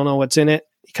food, you don't know what's in it,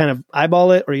 you kind of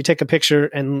eyeball it or you take a picture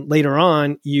and later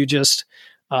on you just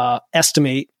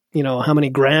estimate how many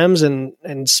grams and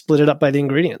split it up by the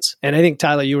ingredients. And I think,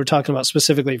 Tyla, you were talking about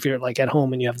specifically if you're like at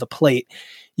home and you have the plate,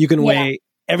 you can weigh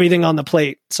everything on the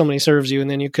plate somebody serves you, and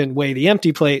then you can weigh the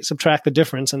empty plate, subtract the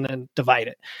difference, and then divide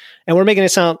it. And we're making it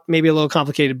sound maybe a little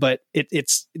complicated, but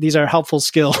these are helpful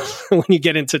skills when you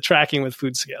get into tracking with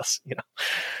food scales,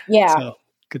 Yeah. So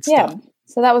good stuff.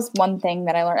 So that was one thing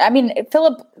that I learned. I mean,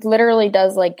 Philip literally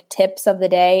does like tips of the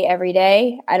day every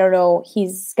day. I don't know.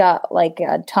 He's got like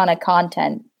a ton of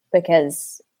content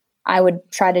because I would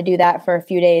try to do that for a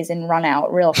few days and run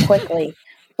out real quickly.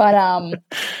 But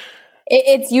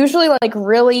it's usually like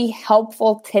really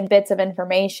helpful tidbits of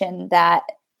information that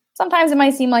sometimes it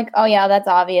might seem like, oh yeah, that's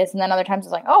obvious. And then other times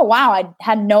it's like, oh wow, I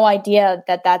had no idea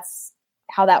that that's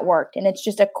how that worked. And it's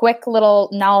just a quick little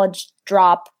knowledge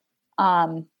drop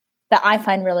that I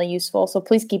find really useful. So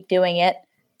please keep doing it.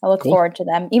 I look forward to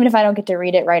them. Even if I don't get to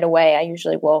read it right away, I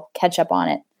usually will catch up on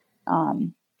it.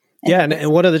 And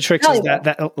one of the tricks is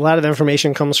that a lot of the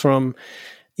information comes from,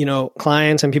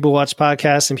 clients and people watch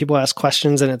podcasts and people ask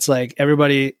questions, and it's like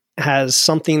everybody has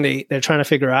something they're trying to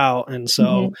figure out. And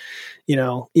so,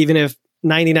 even if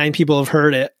 99 people have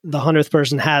heard it, the 100th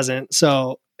person hasn't.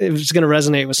 So if it's going to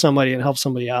resonate with somebody and help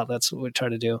somebody out, that's what we try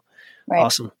to do. Right.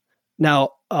 Awesome.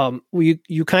 Now, we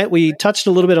touched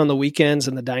a little bit on the weekends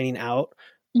and the dining out.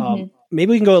 Maybe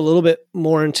we can go a little bit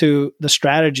more into the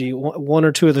strategy, one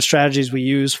or two of the strategies we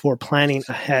use for planning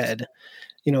ahead.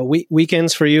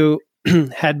 Weekends for you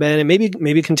had been, and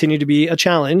maybe continue to be a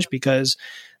challenge because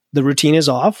the routine is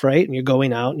off, right? And you're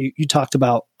going out. And you talked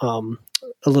about a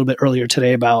little bit earlier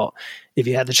today about if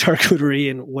you had the charcuterie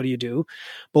and what do you do?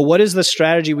 But what is the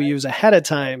strategy we use ahead of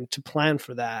time to plan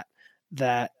for that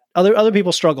other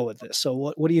people struggle with this? So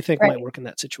what do you think might work in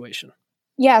that situation?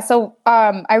 Yeah. So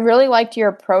I really liked your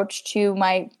approach to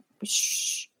my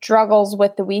struggles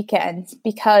with the weekends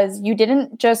because you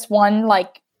didn't just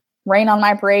rain on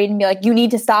my parade and be like, you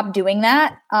need to stop doing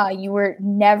that. You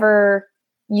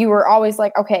were always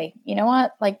like, okay, you know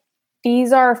what? Like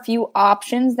these are a few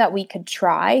options that we could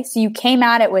try. So you came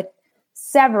at it with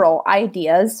several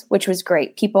ideas, which was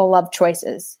great. People love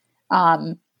choices.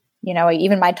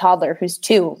 Even my toddler, who's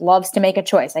 2, loves to make a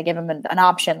choice. I give him an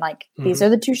option, like these are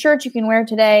the 2 shirts you can wear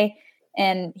today,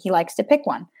 and he likes to pick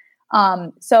one.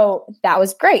 So that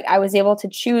was great. I was able to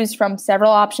choose from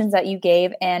several options that you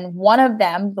gave, and one of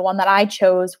them, the one that I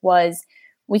chose, was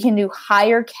we can do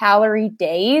higher calorie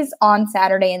days on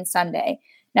Saturday and Sunday.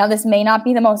 Now, this may not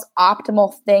be the most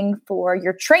optimal thing for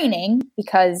your training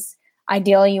because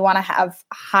ideally you want to have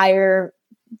higher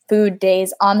food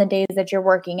days on the days that you're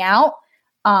working out.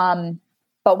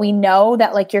 But we know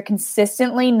that you're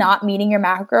consistently not meeting your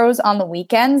macros on the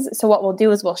weekends. So what we'll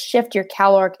do is we'll shift your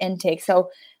caloric intake. So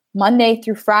Monday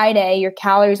through Friday, your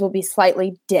calories will be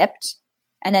slightly dipped.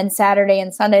 And then Saturday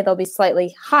and Sunday, they'll be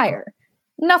slightly higher.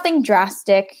 Nothing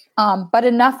drastic, but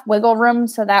enough wiggle room.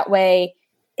 So that way,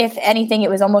 if anything, it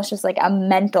was almost just like a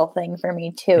mental thing for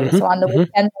me too. So on the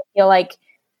weekends, I feel like,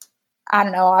 I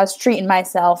don't know, I was treating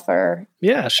myself or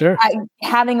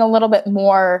having a little bit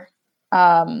more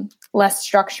less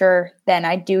structure than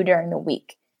I do during the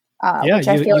week. Which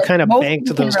I feel you kind of bank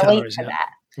to those calories.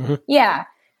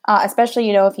 Especially,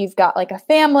 if you've got like a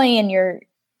family and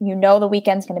the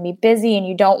weekend's going to be busy and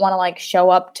you don't want to show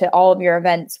up to all of your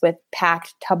events with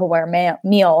packed Tupperware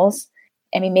meals.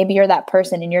 I mean, maybe you're that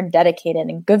person and you're dedicated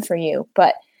and good for you,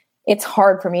 but it's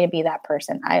hard for me to be that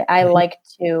person. I like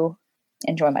to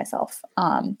enjoy myself.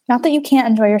 Not that you can't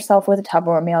enjoy yourself with a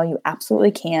Tupperware meal. You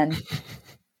absolutely can.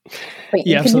 But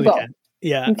you can do both.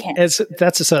 Yeah, you can.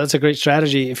 That's a great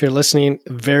strategy. If you're listening,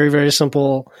 very, very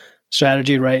simple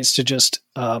strategy, right? Is to just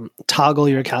toggle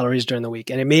your calories during the week.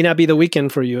 And it may not be the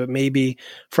weekend for you. It may be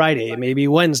Friday. It may be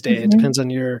Wednesday. It depends on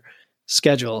your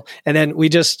schedule. And then we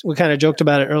kind of joked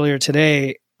about it earlier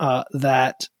today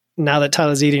that now that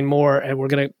Tyla's eating more and we're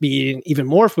going to be eating even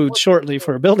more food shortly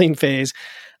for a building phase,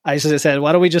 I said,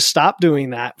 why don't we just stop doing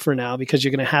that for now? Because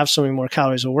you're going to have so many more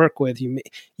calories to work with. You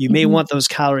may want those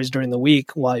calories during the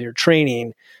week while you're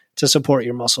training to support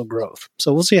your muscle growth.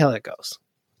 So we'll see how that goes.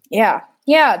 Yeah.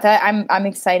 I'm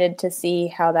excited to see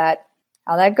how that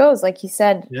goes. Like you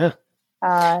said,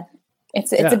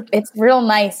 it's real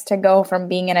nice to go from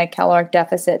being in a caloric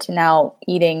deficit to now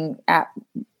eating at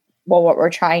what we're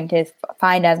trying to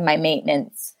find as my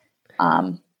maintenance.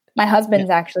 My husband's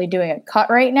actually doing a cut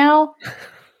right now.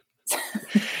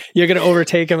 You're going to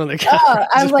overtake him on the cut.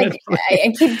 I'm like,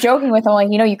 I keep joking with him, like,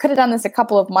 you could have done this a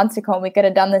couple of months ago and we could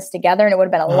have done this together and it would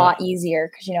have been a lot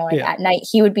easier. Cause at night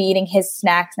he would be eating his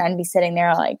snacks and I'd be sitting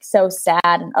there like so sad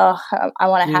and, I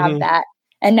want to have that.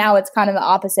 And now it's kind of the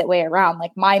opposite way around.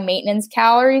 Like my maintenance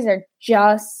calories are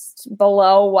just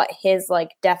below what his like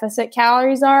deficit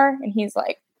calories are. And he's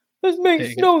like, this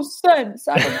makes no sense.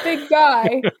 I'm a big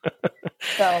guy.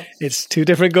 So it's two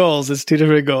different goals.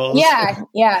 Yeah.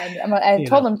 I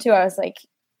told him too. I was like,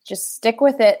 just stick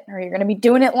with it or you're going to be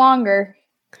doing it longer.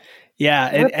 Yeah.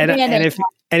 And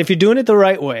if you're doing it the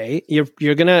right way,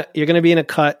 you're going to be in a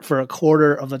cut for a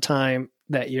quarter of the time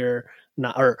that you're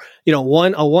not, or, a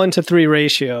 1-to-3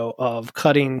 ratio of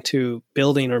cutting to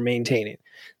building or maintaining.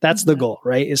 That's the goal,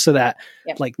 right? Is so that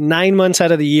like 9 months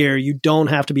out of the year, you don't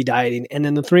have to be dieting. And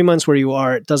then the 3 months where you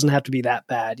are, it doesn't have to be that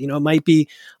bad. It might be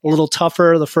a little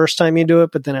tougher the first time you do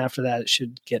it, but then after that, it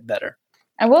should get better.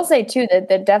 I will say too, that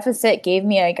the deficit gave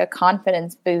me like a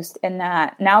confidence boost in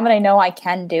that now that I know I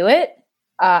can do it,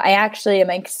 I actually am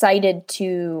excited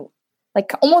to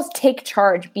like almost take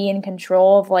charge, be in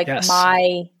control of like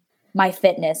my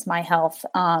fitness, my health.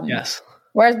 Yes.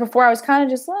 Whereas before I was kind of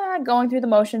just going through the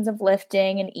motions of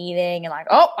lifting and eating and like,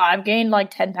 I've gained like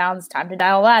 10 pounds, time to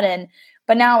dial that in.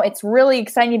 But now it's really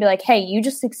exciting to be like, hey, you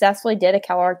just successfully did a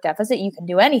caloric deficit. You can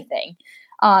do anything.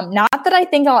 Not that I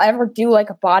think I'll ever do like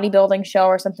a bodybuilding show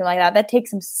or something like that. That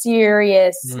takes some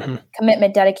serious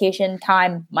commitment, dedication,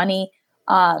 time, money,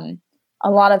 a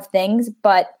lot of things.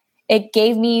 But it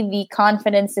gave me the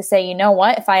confidence to say, you know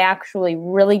what, if I actually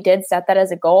really did set that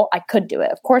as a goal, I could do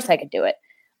it. Of course I could do it.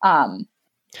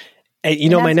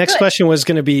 My next question was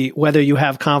going to be whether you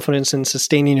have confidence in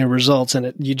sustaining your results.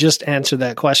 And you just answered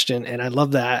that question. And I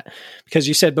love that because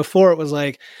you said before it was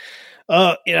like,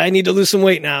 I need to lose some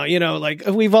weight now. Like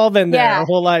we've all been there our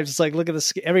whole lives. It's like, look at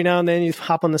this. Every now and then you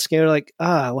hop on the scale like,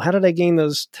 well, how did I gain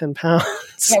those 10 pounds?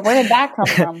 Yeah, where did that come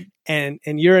from? and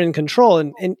you're in control.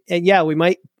 And yeah, we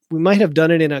might have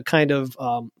done it in a kind of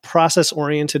process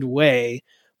oriented way.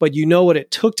 But you know what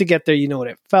it took to get there. You know what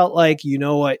it felt like. You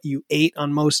know what you ate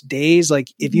on most days. Like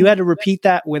if you had to repeat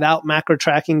that without macro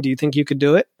tracking, do you think you could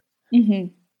do it?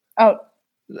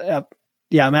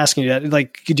 Yeah, I'm asking you that.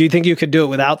 Like, do you think you could do it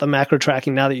without the macro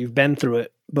tracking now that you've been through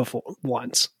it before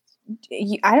once?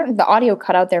 The audio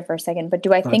cut out there for a second, but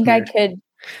do I think I could?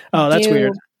 Oh, that's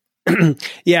weird.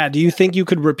 Yeah. Do you think you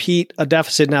could repeat a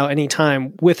deficit now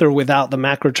anytime with or without the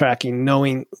macro tracking,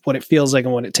 knowing what it feels like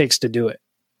and what it takes to do it?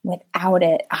 Without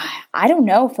it, I don't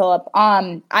know, Philip.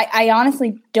 I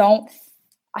honestly don't.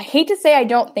 I hate to say I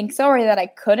don't think so, or that I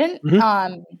couldn't.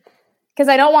 Because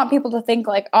I don't want people to think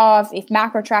like, if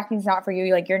macro tracking is not for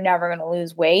you, like you're never going to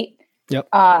lose weight. Yep.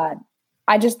 I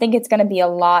just think it's going to be a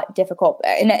lot difficult.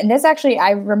 And this actually,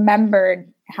 I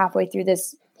remembered halfway through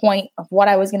this point of what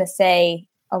I was going to say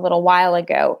a little while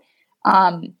ago.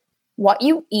 What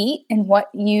you eat and what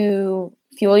you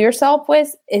fuel yourself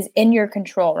with is in your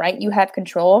control, right? You have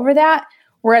control over that.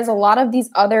 Whereas a lot of these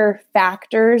other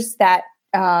factors that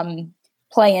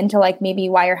play into like maybe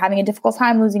why you're having a difficult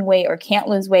time losing weight or can't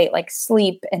lose weight, like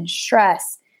sleep and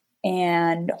stress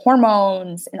and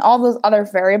hormones and all those other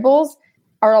variables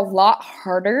are a lot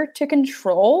harder to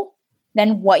control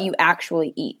than what you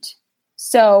actually eat.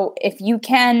 So if you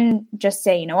can just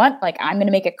say, you know what, like I'm going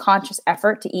to make a conscious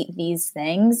effort to eat these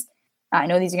things. I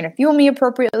know these are going to fuel me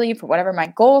appropriately for whatever my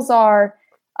goals are.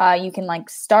 You can like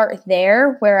start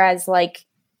there. Whereas like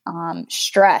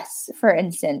stress, for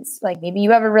instance, like maybe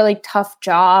you have a really tough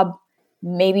job.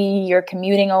 Maybe you're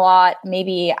commuting a lot.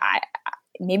 Maybe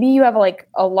you have like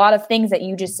a lot of things that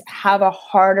you just have a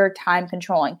harder time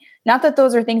controlling. Not that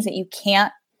those are things that you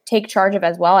can't take charge of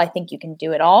as well. I think you can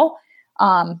do it all.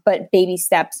 But baby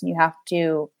steps, and you have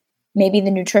to, maybe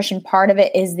the nutrition part of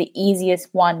it is the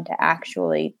easiest one to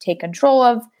actually take control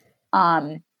of.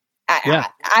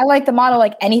 I like the model,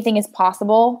 like anything is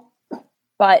possible,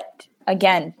 but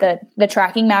again, the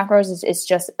tracking macros is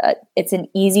just, it's an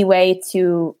easy way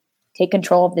to take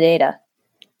control of the data.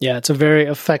 Yeah, it's a very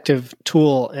effective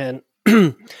tool. And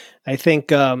I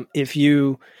think if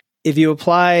you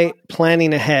apply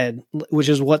planning ahead, which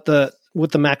is what the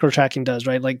macro tracking does,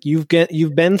 right? Like you've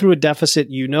been through a deficit,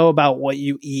 you know about what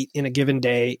you eat in a given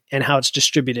day and how it's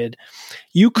distributed.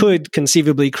 You could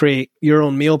conceivably create your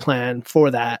own meal plan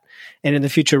for that, and in the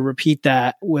future repeat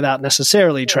that without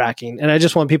necessarily tracking. And I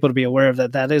just want people to be aware of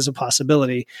that is a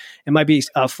possibility. It might be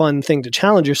a fun thing to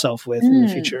challenge yourself with in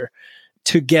the future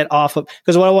to get off of,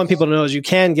 because what I want people to know is you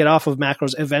can get off of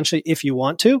macros eventually if you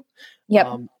want to.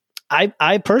 Yep.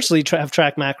 I personally have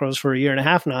tracked macros for a year and a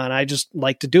half now, and I just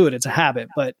like to do it. It's a habit,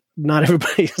 but not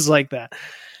everybody is like that.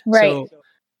 Right.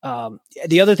 So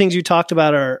the other things you talked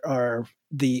about are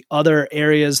the other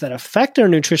areas that affect our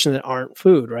nutrition that aren't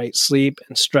food, right? Sleep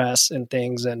and stress and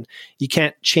things. And you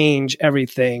can't change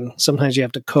everything. Sometimes you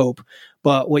have to cope.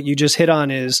 But what you just hit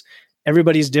on is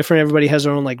everybody's different. Everybody has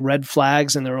their own like red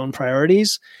flags and their own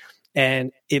priorities.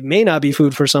 And it may not be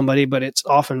food for somebody, but it's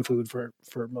often food for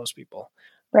most people.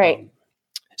 Right.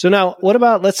 So now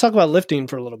let's talk about lifting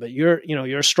for a little bit. You're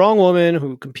a strong woman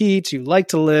who competes, you like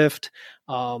to lift.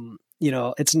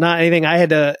 It's not anything I had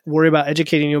to worry about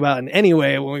educating you about in any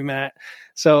way when we met.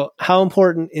 So how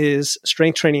important is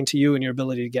strength training to you and your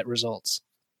ability to get results?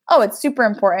 Oh, it's super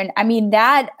important. I mean,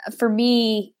 that for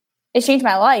me, it changed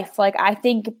my life. Like I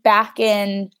think back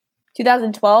in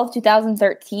 2012,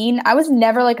 2013, I was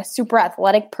never like a super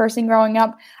athletic person growing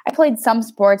up. I played some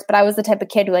sports, but I was the type of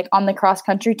kid who like on the cross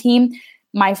country team,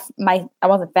 I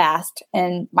wasn't fast,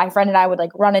 and my friend and I would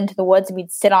like run into the woods and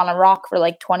we'd sit on a rock for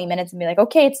like 20 minutes and be like,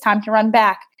 okay, it's time to run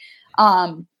back.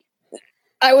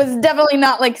 I was definitely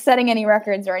not like setting any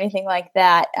records or anything like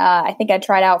that. I think I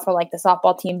tried out for like the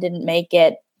softball team, didn't make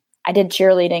it. I did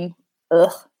cheerleading.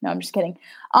 Ugh, no, I'm just kidding.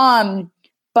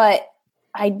 But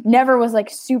I never was like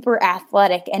super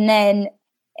athletic. And then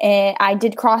I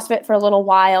did CrossFit for a little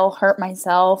while, hurt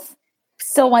myself.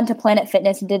 Still went to Planet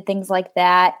Fitness and did things like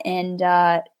that. And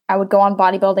I would go on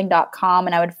bodybuilding.com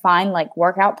and I would find like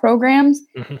workout programs.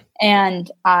 Mm-hmm. And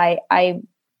I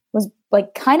was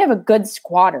like kind of a good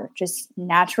squatter, just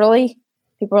naturally.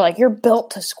 People were like, you're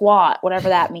built to squat, whatever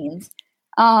that means.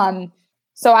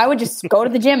 So I would just go to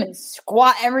the gym and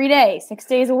squat every day, 6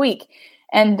 days a week.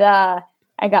 And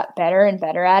I got better and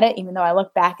better at it, even though I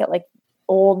look back at like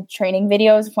old training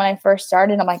videos when I first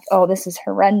started. I'm like, oh, this is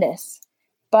horrendous.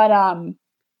 But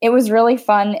it was really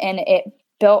fun, and it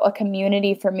built a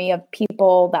community for me of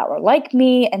people that were like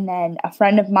me. And then a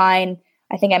friend of mine,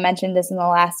 I think I mentioned this in the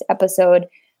last episode,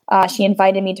 she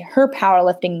invited me to her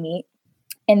powerlifting meet.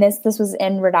 And this was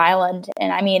in Rhode Island.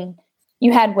 And I mean,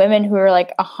 you had women who were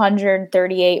like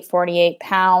 138, 48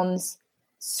 pounds,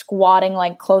 squatting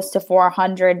like close to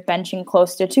 400, benching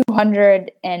close to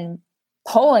 200, and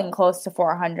pulling close to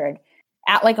 400.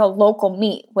 At like a local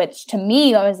meet, which to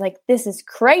me, I was like, this is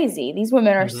crazy. These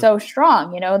women are so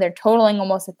strong, they're totaling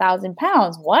almost 1,000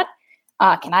 pounds. What?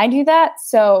 Can I do that?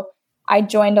 So I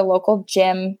joined a local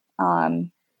gym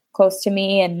close to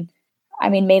me, and I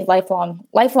mean, made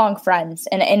lifelong friends.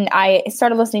 And I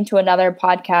started listening to another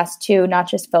podcast too, not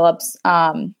just Philip's,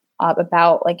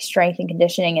 about like strength and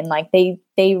conditioning. And like,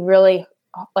 they really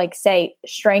like say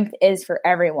strength is for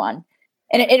everyone.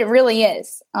 And it really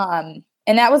is.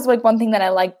 And that was like one thing that I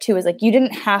liked too, is like, you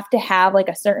didn't have to have like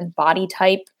a certain body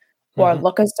type or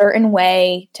look a certain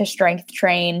way to strength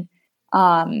train.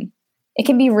 It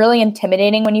can be really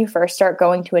intimidating when you first start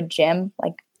going to a gym.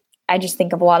 Like, I just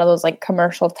think of a lot of those like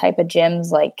commercial type of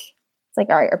gyms. Like, it's like,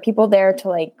 all right, are people there to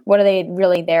like, what are they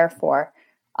really there for?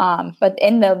 But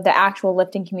in the actual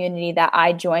lifting community that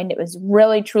I joined, it was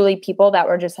really truly people that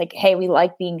were just like, hey, we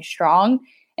like being strong,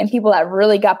 and people that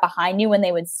really got behind you when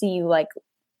they would see you like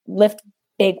lift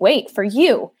big weight for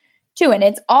you too. And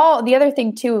it's all the other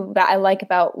thing too that I like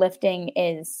about lifting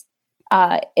is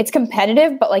it's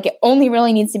competitive, but like it only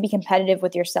really needs to be competitive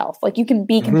with yourself. Like you can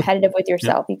be competitive with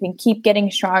yourself. Yep. You can keep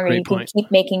getting stronger. Great point. Can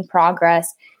keep making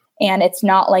progress. And it's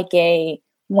not like a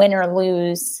win or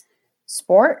lose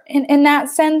sport in that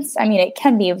sense. I mean, it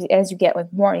can be as you get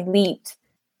like more elite,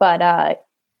 but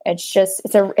it's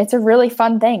a really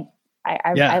fun thing.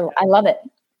 I love it.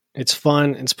 It's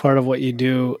fun. It's part of what you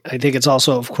do. I think it's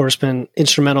also, of course, been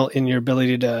instrumental in your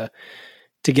ability to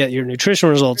get your nutrition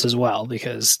results as well,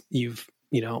 because you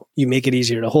make it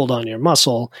easier to hold on to your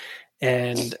muscle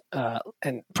and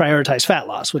prioritize fat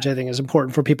loss, which I think is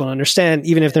important for people to understand,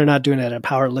 even if they're not doing it at a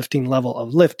powerlifting level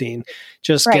of lifting,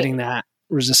 just getting that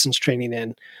resistance training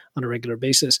in on a regular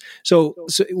basis. So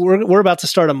we're about to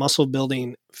start a muscle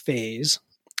building phase.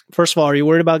 First of all, are you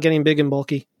worried about getting big and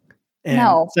bulky? And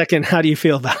no. Second, how do you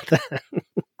feel about that?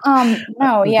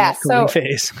 No, yeah. So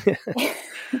phase.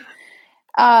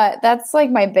 That's like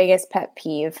my biggest pet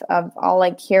peeve of I'll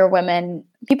like hear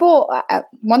people.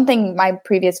 One thing my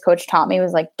previous coach taught me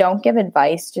was like, don't give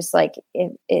advice. Just like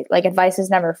like advice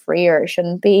is never free, or it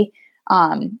shouldn't be.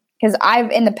 Because I've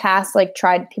in the past like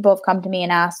people have come to me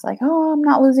and asked like, oh, I'm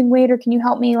not losing weight, or can you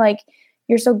help me? Like,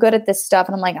 you're so good at this stuff.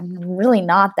 And I'm like, I'm really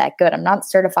not that good. I'm not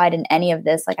certified in any of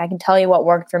this. Like, I can tell you what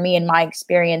worked for me in my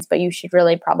experience, but you should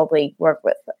really probably work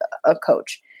with a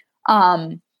coach.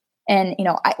 And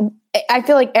I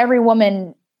feel like every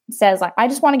woman says like, I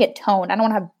just want to get toned. I don't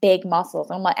want to have big muscles.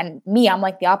 I'm like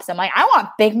the opposite. I'm like, I want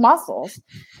big muscles.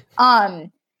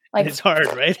 Like it's hard,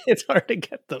 right? It's hard to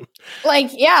get them.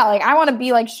 Like, yeah, like I want to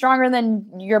be like stronger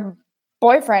than your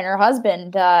boyfriend or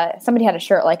husband. Somebody had a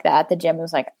shirt like that at the gym. It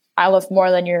was like, I lift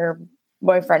more than your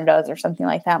boyfriend does or something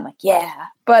like that. I'm like, yeah.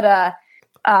 But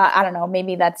I don't know.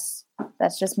 Maybe that's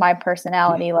just my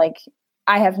personality. Like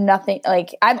I have nothing,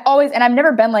 like I've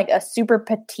never been like a super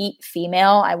petite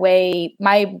female.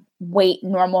 My weight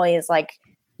normally is like,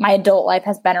 my adult life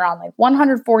has been around like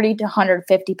 140 to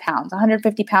 150 pounds.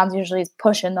 150 pounds usually is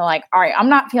pushing the like, all right, I'm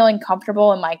not feeling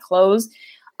comfortable in my clothes.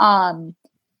 And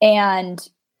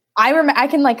I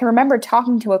can like remember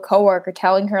talking to a coworker,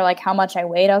 telling her like how much I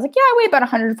weighed. I was like, yeah, I weigh about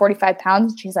 145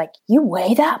 pounds. And she's like, you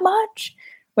weigh that much?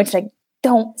 Which like,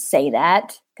 don't say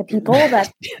that to people.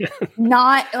 That's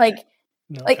not like,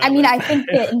 no, like, I mean, I think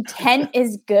the intent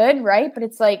is good, right? But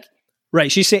it's like,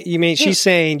 right. She's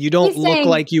saying you don't look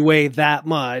like you weigh that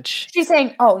much. She's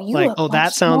saying, oh, you like, look oh,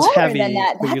 that sounds heavy. Than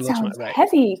that. That sounds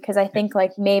heavy. Because I think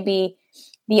like maybe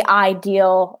the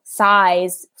ideal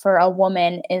size for a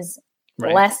woman is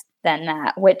less than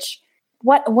that, which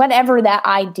whatever that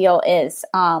ideal is,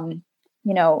 you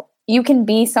know, you can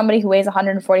be somebody who weighs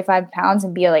 145 pounds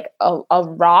and be like a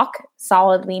rock,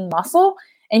 solid, lean muscle.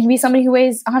 And you can be somebody who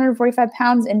weighs 145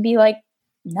 pounds and be like,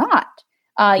 not.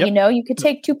 You know, you could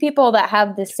take two people that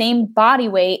have the same body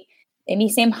weight, maybe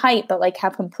same height, but like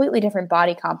have completely different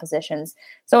body compositions.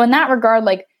 So in that regard,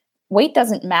 like weight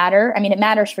doesn't matter. I mean, it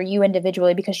matters for you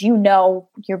individually because you know,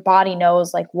 your body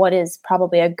knows like what is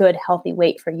probably a good healthy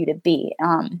weight for you to be.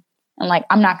 And like,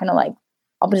 I'm not going to like,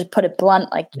 I'll just put it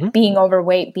blunt, like being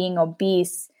overweight, being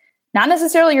obese, not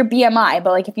necessarily your BMI, but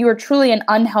like if you are truly an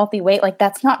unhealthy weight, like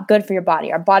that's not good for your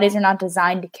body. Our bodies are not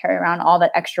designed to carry around all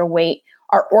that extra weight.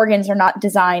 Our organs are not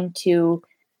designed to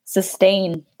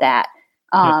sustain that.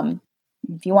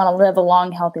 If you want to live a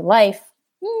long, healthy life,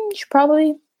 you should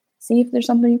probably see if there's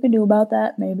something you can do about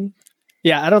that, maybe.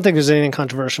 Yeah, I don't think there's anything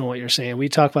controversial in what you're saying. We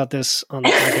talk about this on the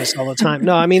podcast all the time.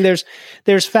 No, I mean,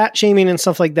 there's fat shaming and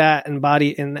stuff like that and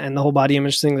body and the whole body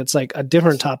image thing that's like a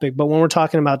different topic. But when we're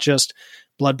talking about just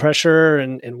blood pressure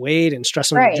and weight and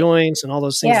stress on the joints and all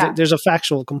those things, there's a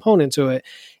factual component to it.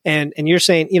 And you're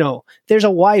saying, you know, there's a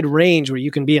wide range where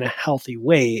you can be in a healthy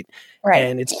weight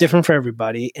and it's different for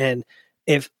everybody. And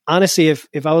if I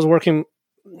was working,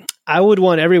 I would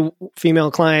want every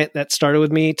female client that started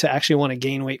with me to actually want to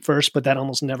gain weight first, but that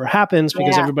almost never happens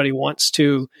because everybody wants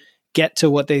to get to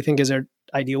what they think is their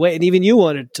ideal weight. And even you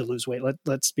wanted to lose weight.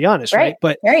 Let's be honest. Right.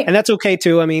 But, and that's okay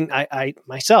too. I mean, I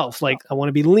myself, like I want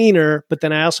to be leaner, but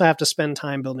then I also have to spend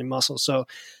time building muscle. So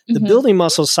the building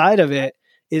muscle side of it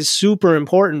is super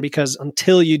important because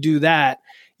until you do that,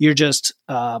 you're just,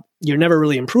 you're never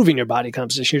really improving your body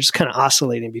composition. You're just kind of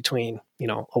oscillating between, you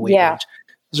know, a weight range.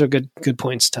 Those are good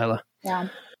points, Tyla. Yeah.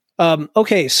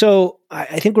 Okay. So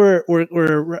I think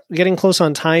we're getting close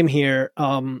on time here.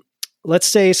 Let's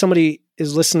say somebody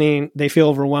is listening, they feel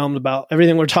overwhelmed about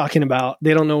everything we're talking about.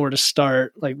 They don't know where to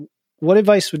start. Like, what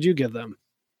advice would you give them?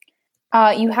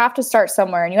 You have to start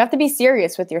somewhere and you have to be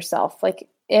serious with yourself. Like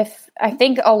I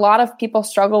think a lot of people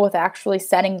struggle with actually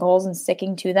setting goals and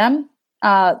sticking to them.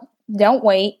 Don't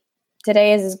wait.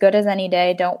 Today is as good as any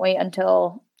day. Don't wait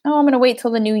until, I'm going to wait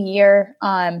till the new year.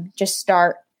 Just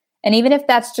start. And even if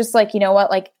that's just like, you know what,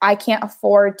 like I can't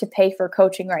afford to pay for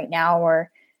coaching right now,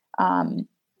 or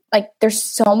like there's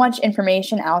so much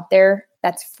information out there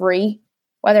that's free,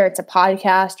 whether it's a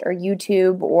podcast or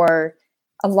YouTube, or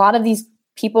a lot of these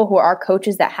people who are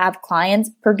coaches that have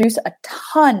clients produce a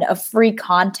ton of free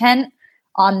content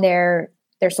on their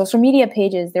social media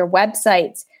pages, their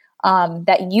websites,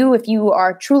 that if you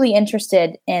are truly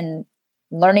interested in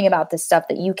learning about this stuff,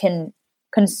 that you can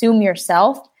consume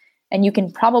yourself and you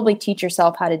can probably teach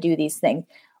yourself how to do these things.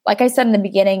 Like I said in the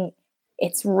beginning,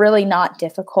 it's really not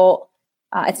difficult.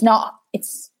 It's not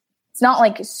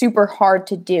like super hard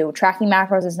to do. Tracking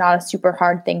macros is not a super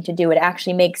hard thing to do. It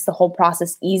actually makes the whole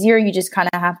process easier. You just kind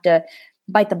of have to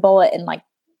bite the bullet and like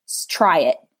try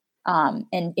it,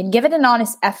 and give it an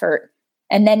honest effort,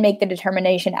 and then make the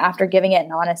determination after giving it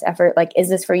an honest effort. Like, is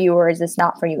this for you or is this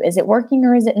not for you? Is it working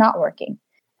or is it not working?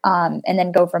 And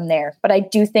then go from there. But I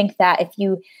do think that if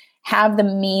you have the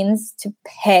means to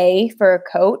pay for a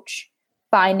coach,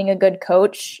 finding a good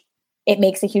coach, it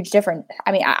makes a huge difference.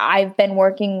 I mean, I've been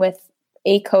working with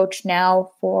a coach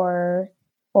now for,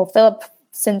 Philip,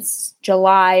 since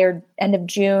July or end of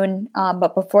June.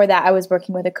 But before that, I was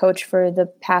working with a coach for the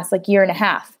past like year and a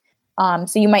half.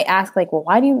 So you might ask like, well,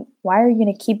 why are you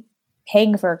going to keep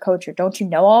paying for a coach, or don't you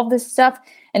know all of this stuff?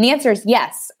 And the answer is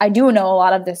yes, I do know a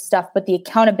lot of this stuff, but the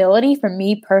accountability for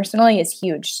me personally is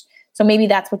huge. So maybe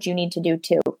that's what you need to do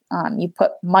too. You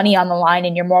put money on the line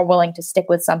and you're more willing to stick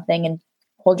with something and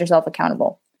hold yourself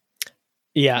accountable.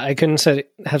 Yeah, I couldn't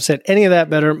have said any of that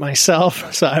better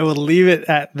myself. So I will leave it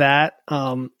at that.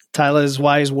 Tyla's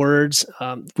wise words.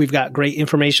 We've got great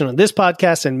information on this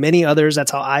podcast and many others.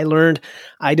 That's how I learned.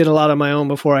 I did a lot on my own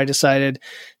before I decided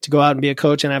to go out and be a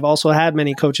coach. And I've also had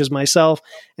many coaches myself,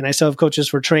 and I still have coaches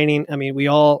for training. I mean, we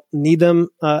all need them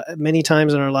many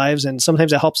times in our lives. And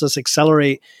sometimes it helps us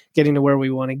accelerate getting to where we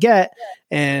want to get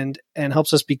and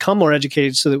helps us become more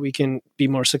educated so that we can be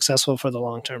more successful for the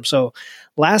long term. So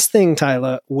last thing,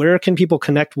 Tyla, where can people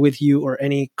connect with you or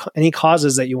any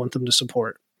causes that you want them to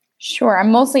support? Sure.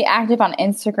 I'm mostly active on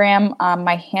Instagram.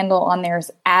 My handle on there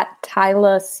is at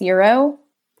Tyla Serro.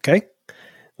 Okay.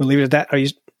 We'll leave it at that. I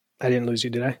didn't lose you,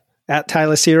 did I? At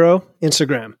Tyla Serro,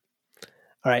 Instagram.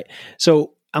 All right.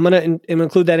 So I'm going to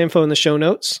include that info in the show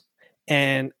notes.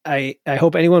 And I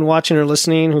hope anyone watching or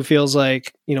listening who feels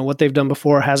like, what they've done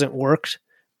before hasn't worked,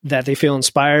 that they feel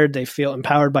inspired, they feel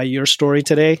empowered by your story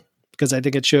today, because I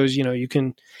think it shows, you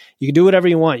can do whatever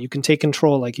you want. You can take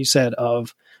control, like you said,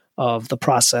 of the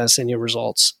process and your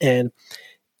results. And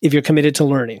if you're committed to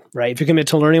learning, right? If you're committed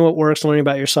to learning what works, learning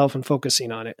about yourself and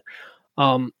focusing on it.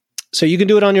 So you can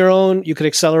do it on your own. You could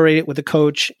accelerate it with a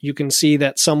coach. You can see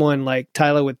that someone like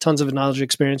Tyla with tons of knowledge and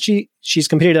experience, she's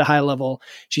competed at a high level.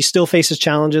 She still faces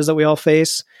challenges that we all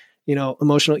face,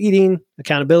 emotional eating,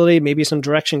 accountability, maybe some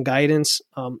direction, guidance,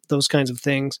 those kinds of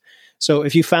things. So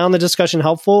if you found the discussion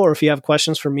helpful, or if you have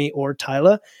questions for me or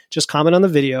Tyla, just comment on the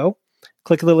video,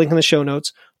 click the link in the show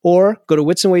notes, or go to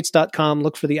witsandweights.com,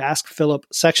 look for the Ask Philip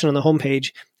section on the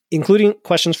homepage, including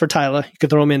questions for Tyla. You can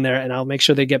throw them in there and I'll make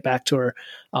sure they get back to her,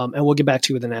 and we'll get back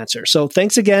to you with an answer. So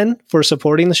thanks again for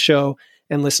supporting the show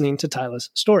and listening to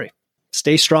Tyla's story.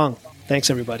 Stay strong.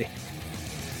 Thanks, everybody.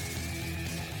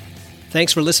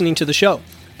 Thanks for listening to the show.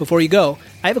 Before you go,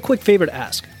 I have a quick favor to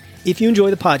ask. If you enjoy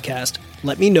the podcast,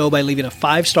 let me know by leaving a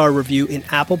 5-star review in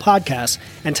Apple Podcasts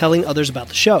and telling others about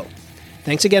the show.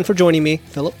 Thanks again for joining me,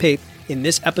 Philip Pape, in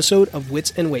this episode of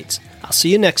Wits and Weights. I'll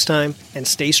see you next time, and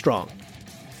stay strong.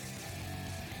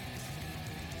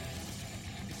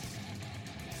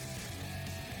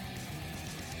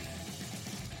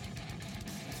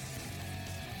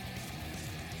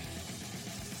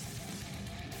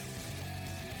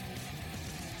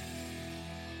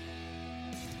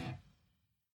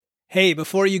 Hey,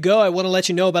 before you go, I want to let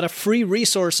you know about a free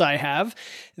resource I have.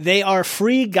 They are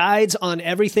free guides on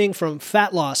everything from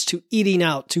fat loss to eating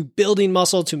out to building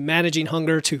muscle to managing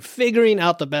hunger to figuring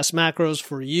out the best macros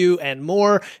for you, and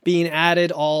more being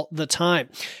added all the time.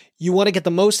 You want to get the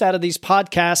most out of these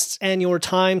podcasts and your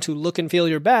time to look and feel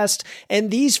your best, and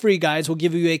these free guides will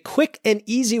give you a quick and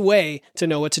easy way to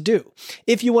know what to do.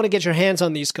 If you want to get your hands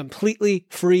on these completely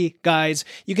free guides,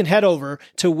 you can head over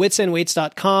to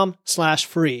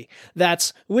witsandweights.com/free.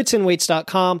 That's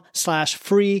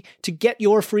witsandweights.com/free to get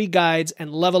your free guides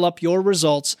and level up your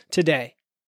results today.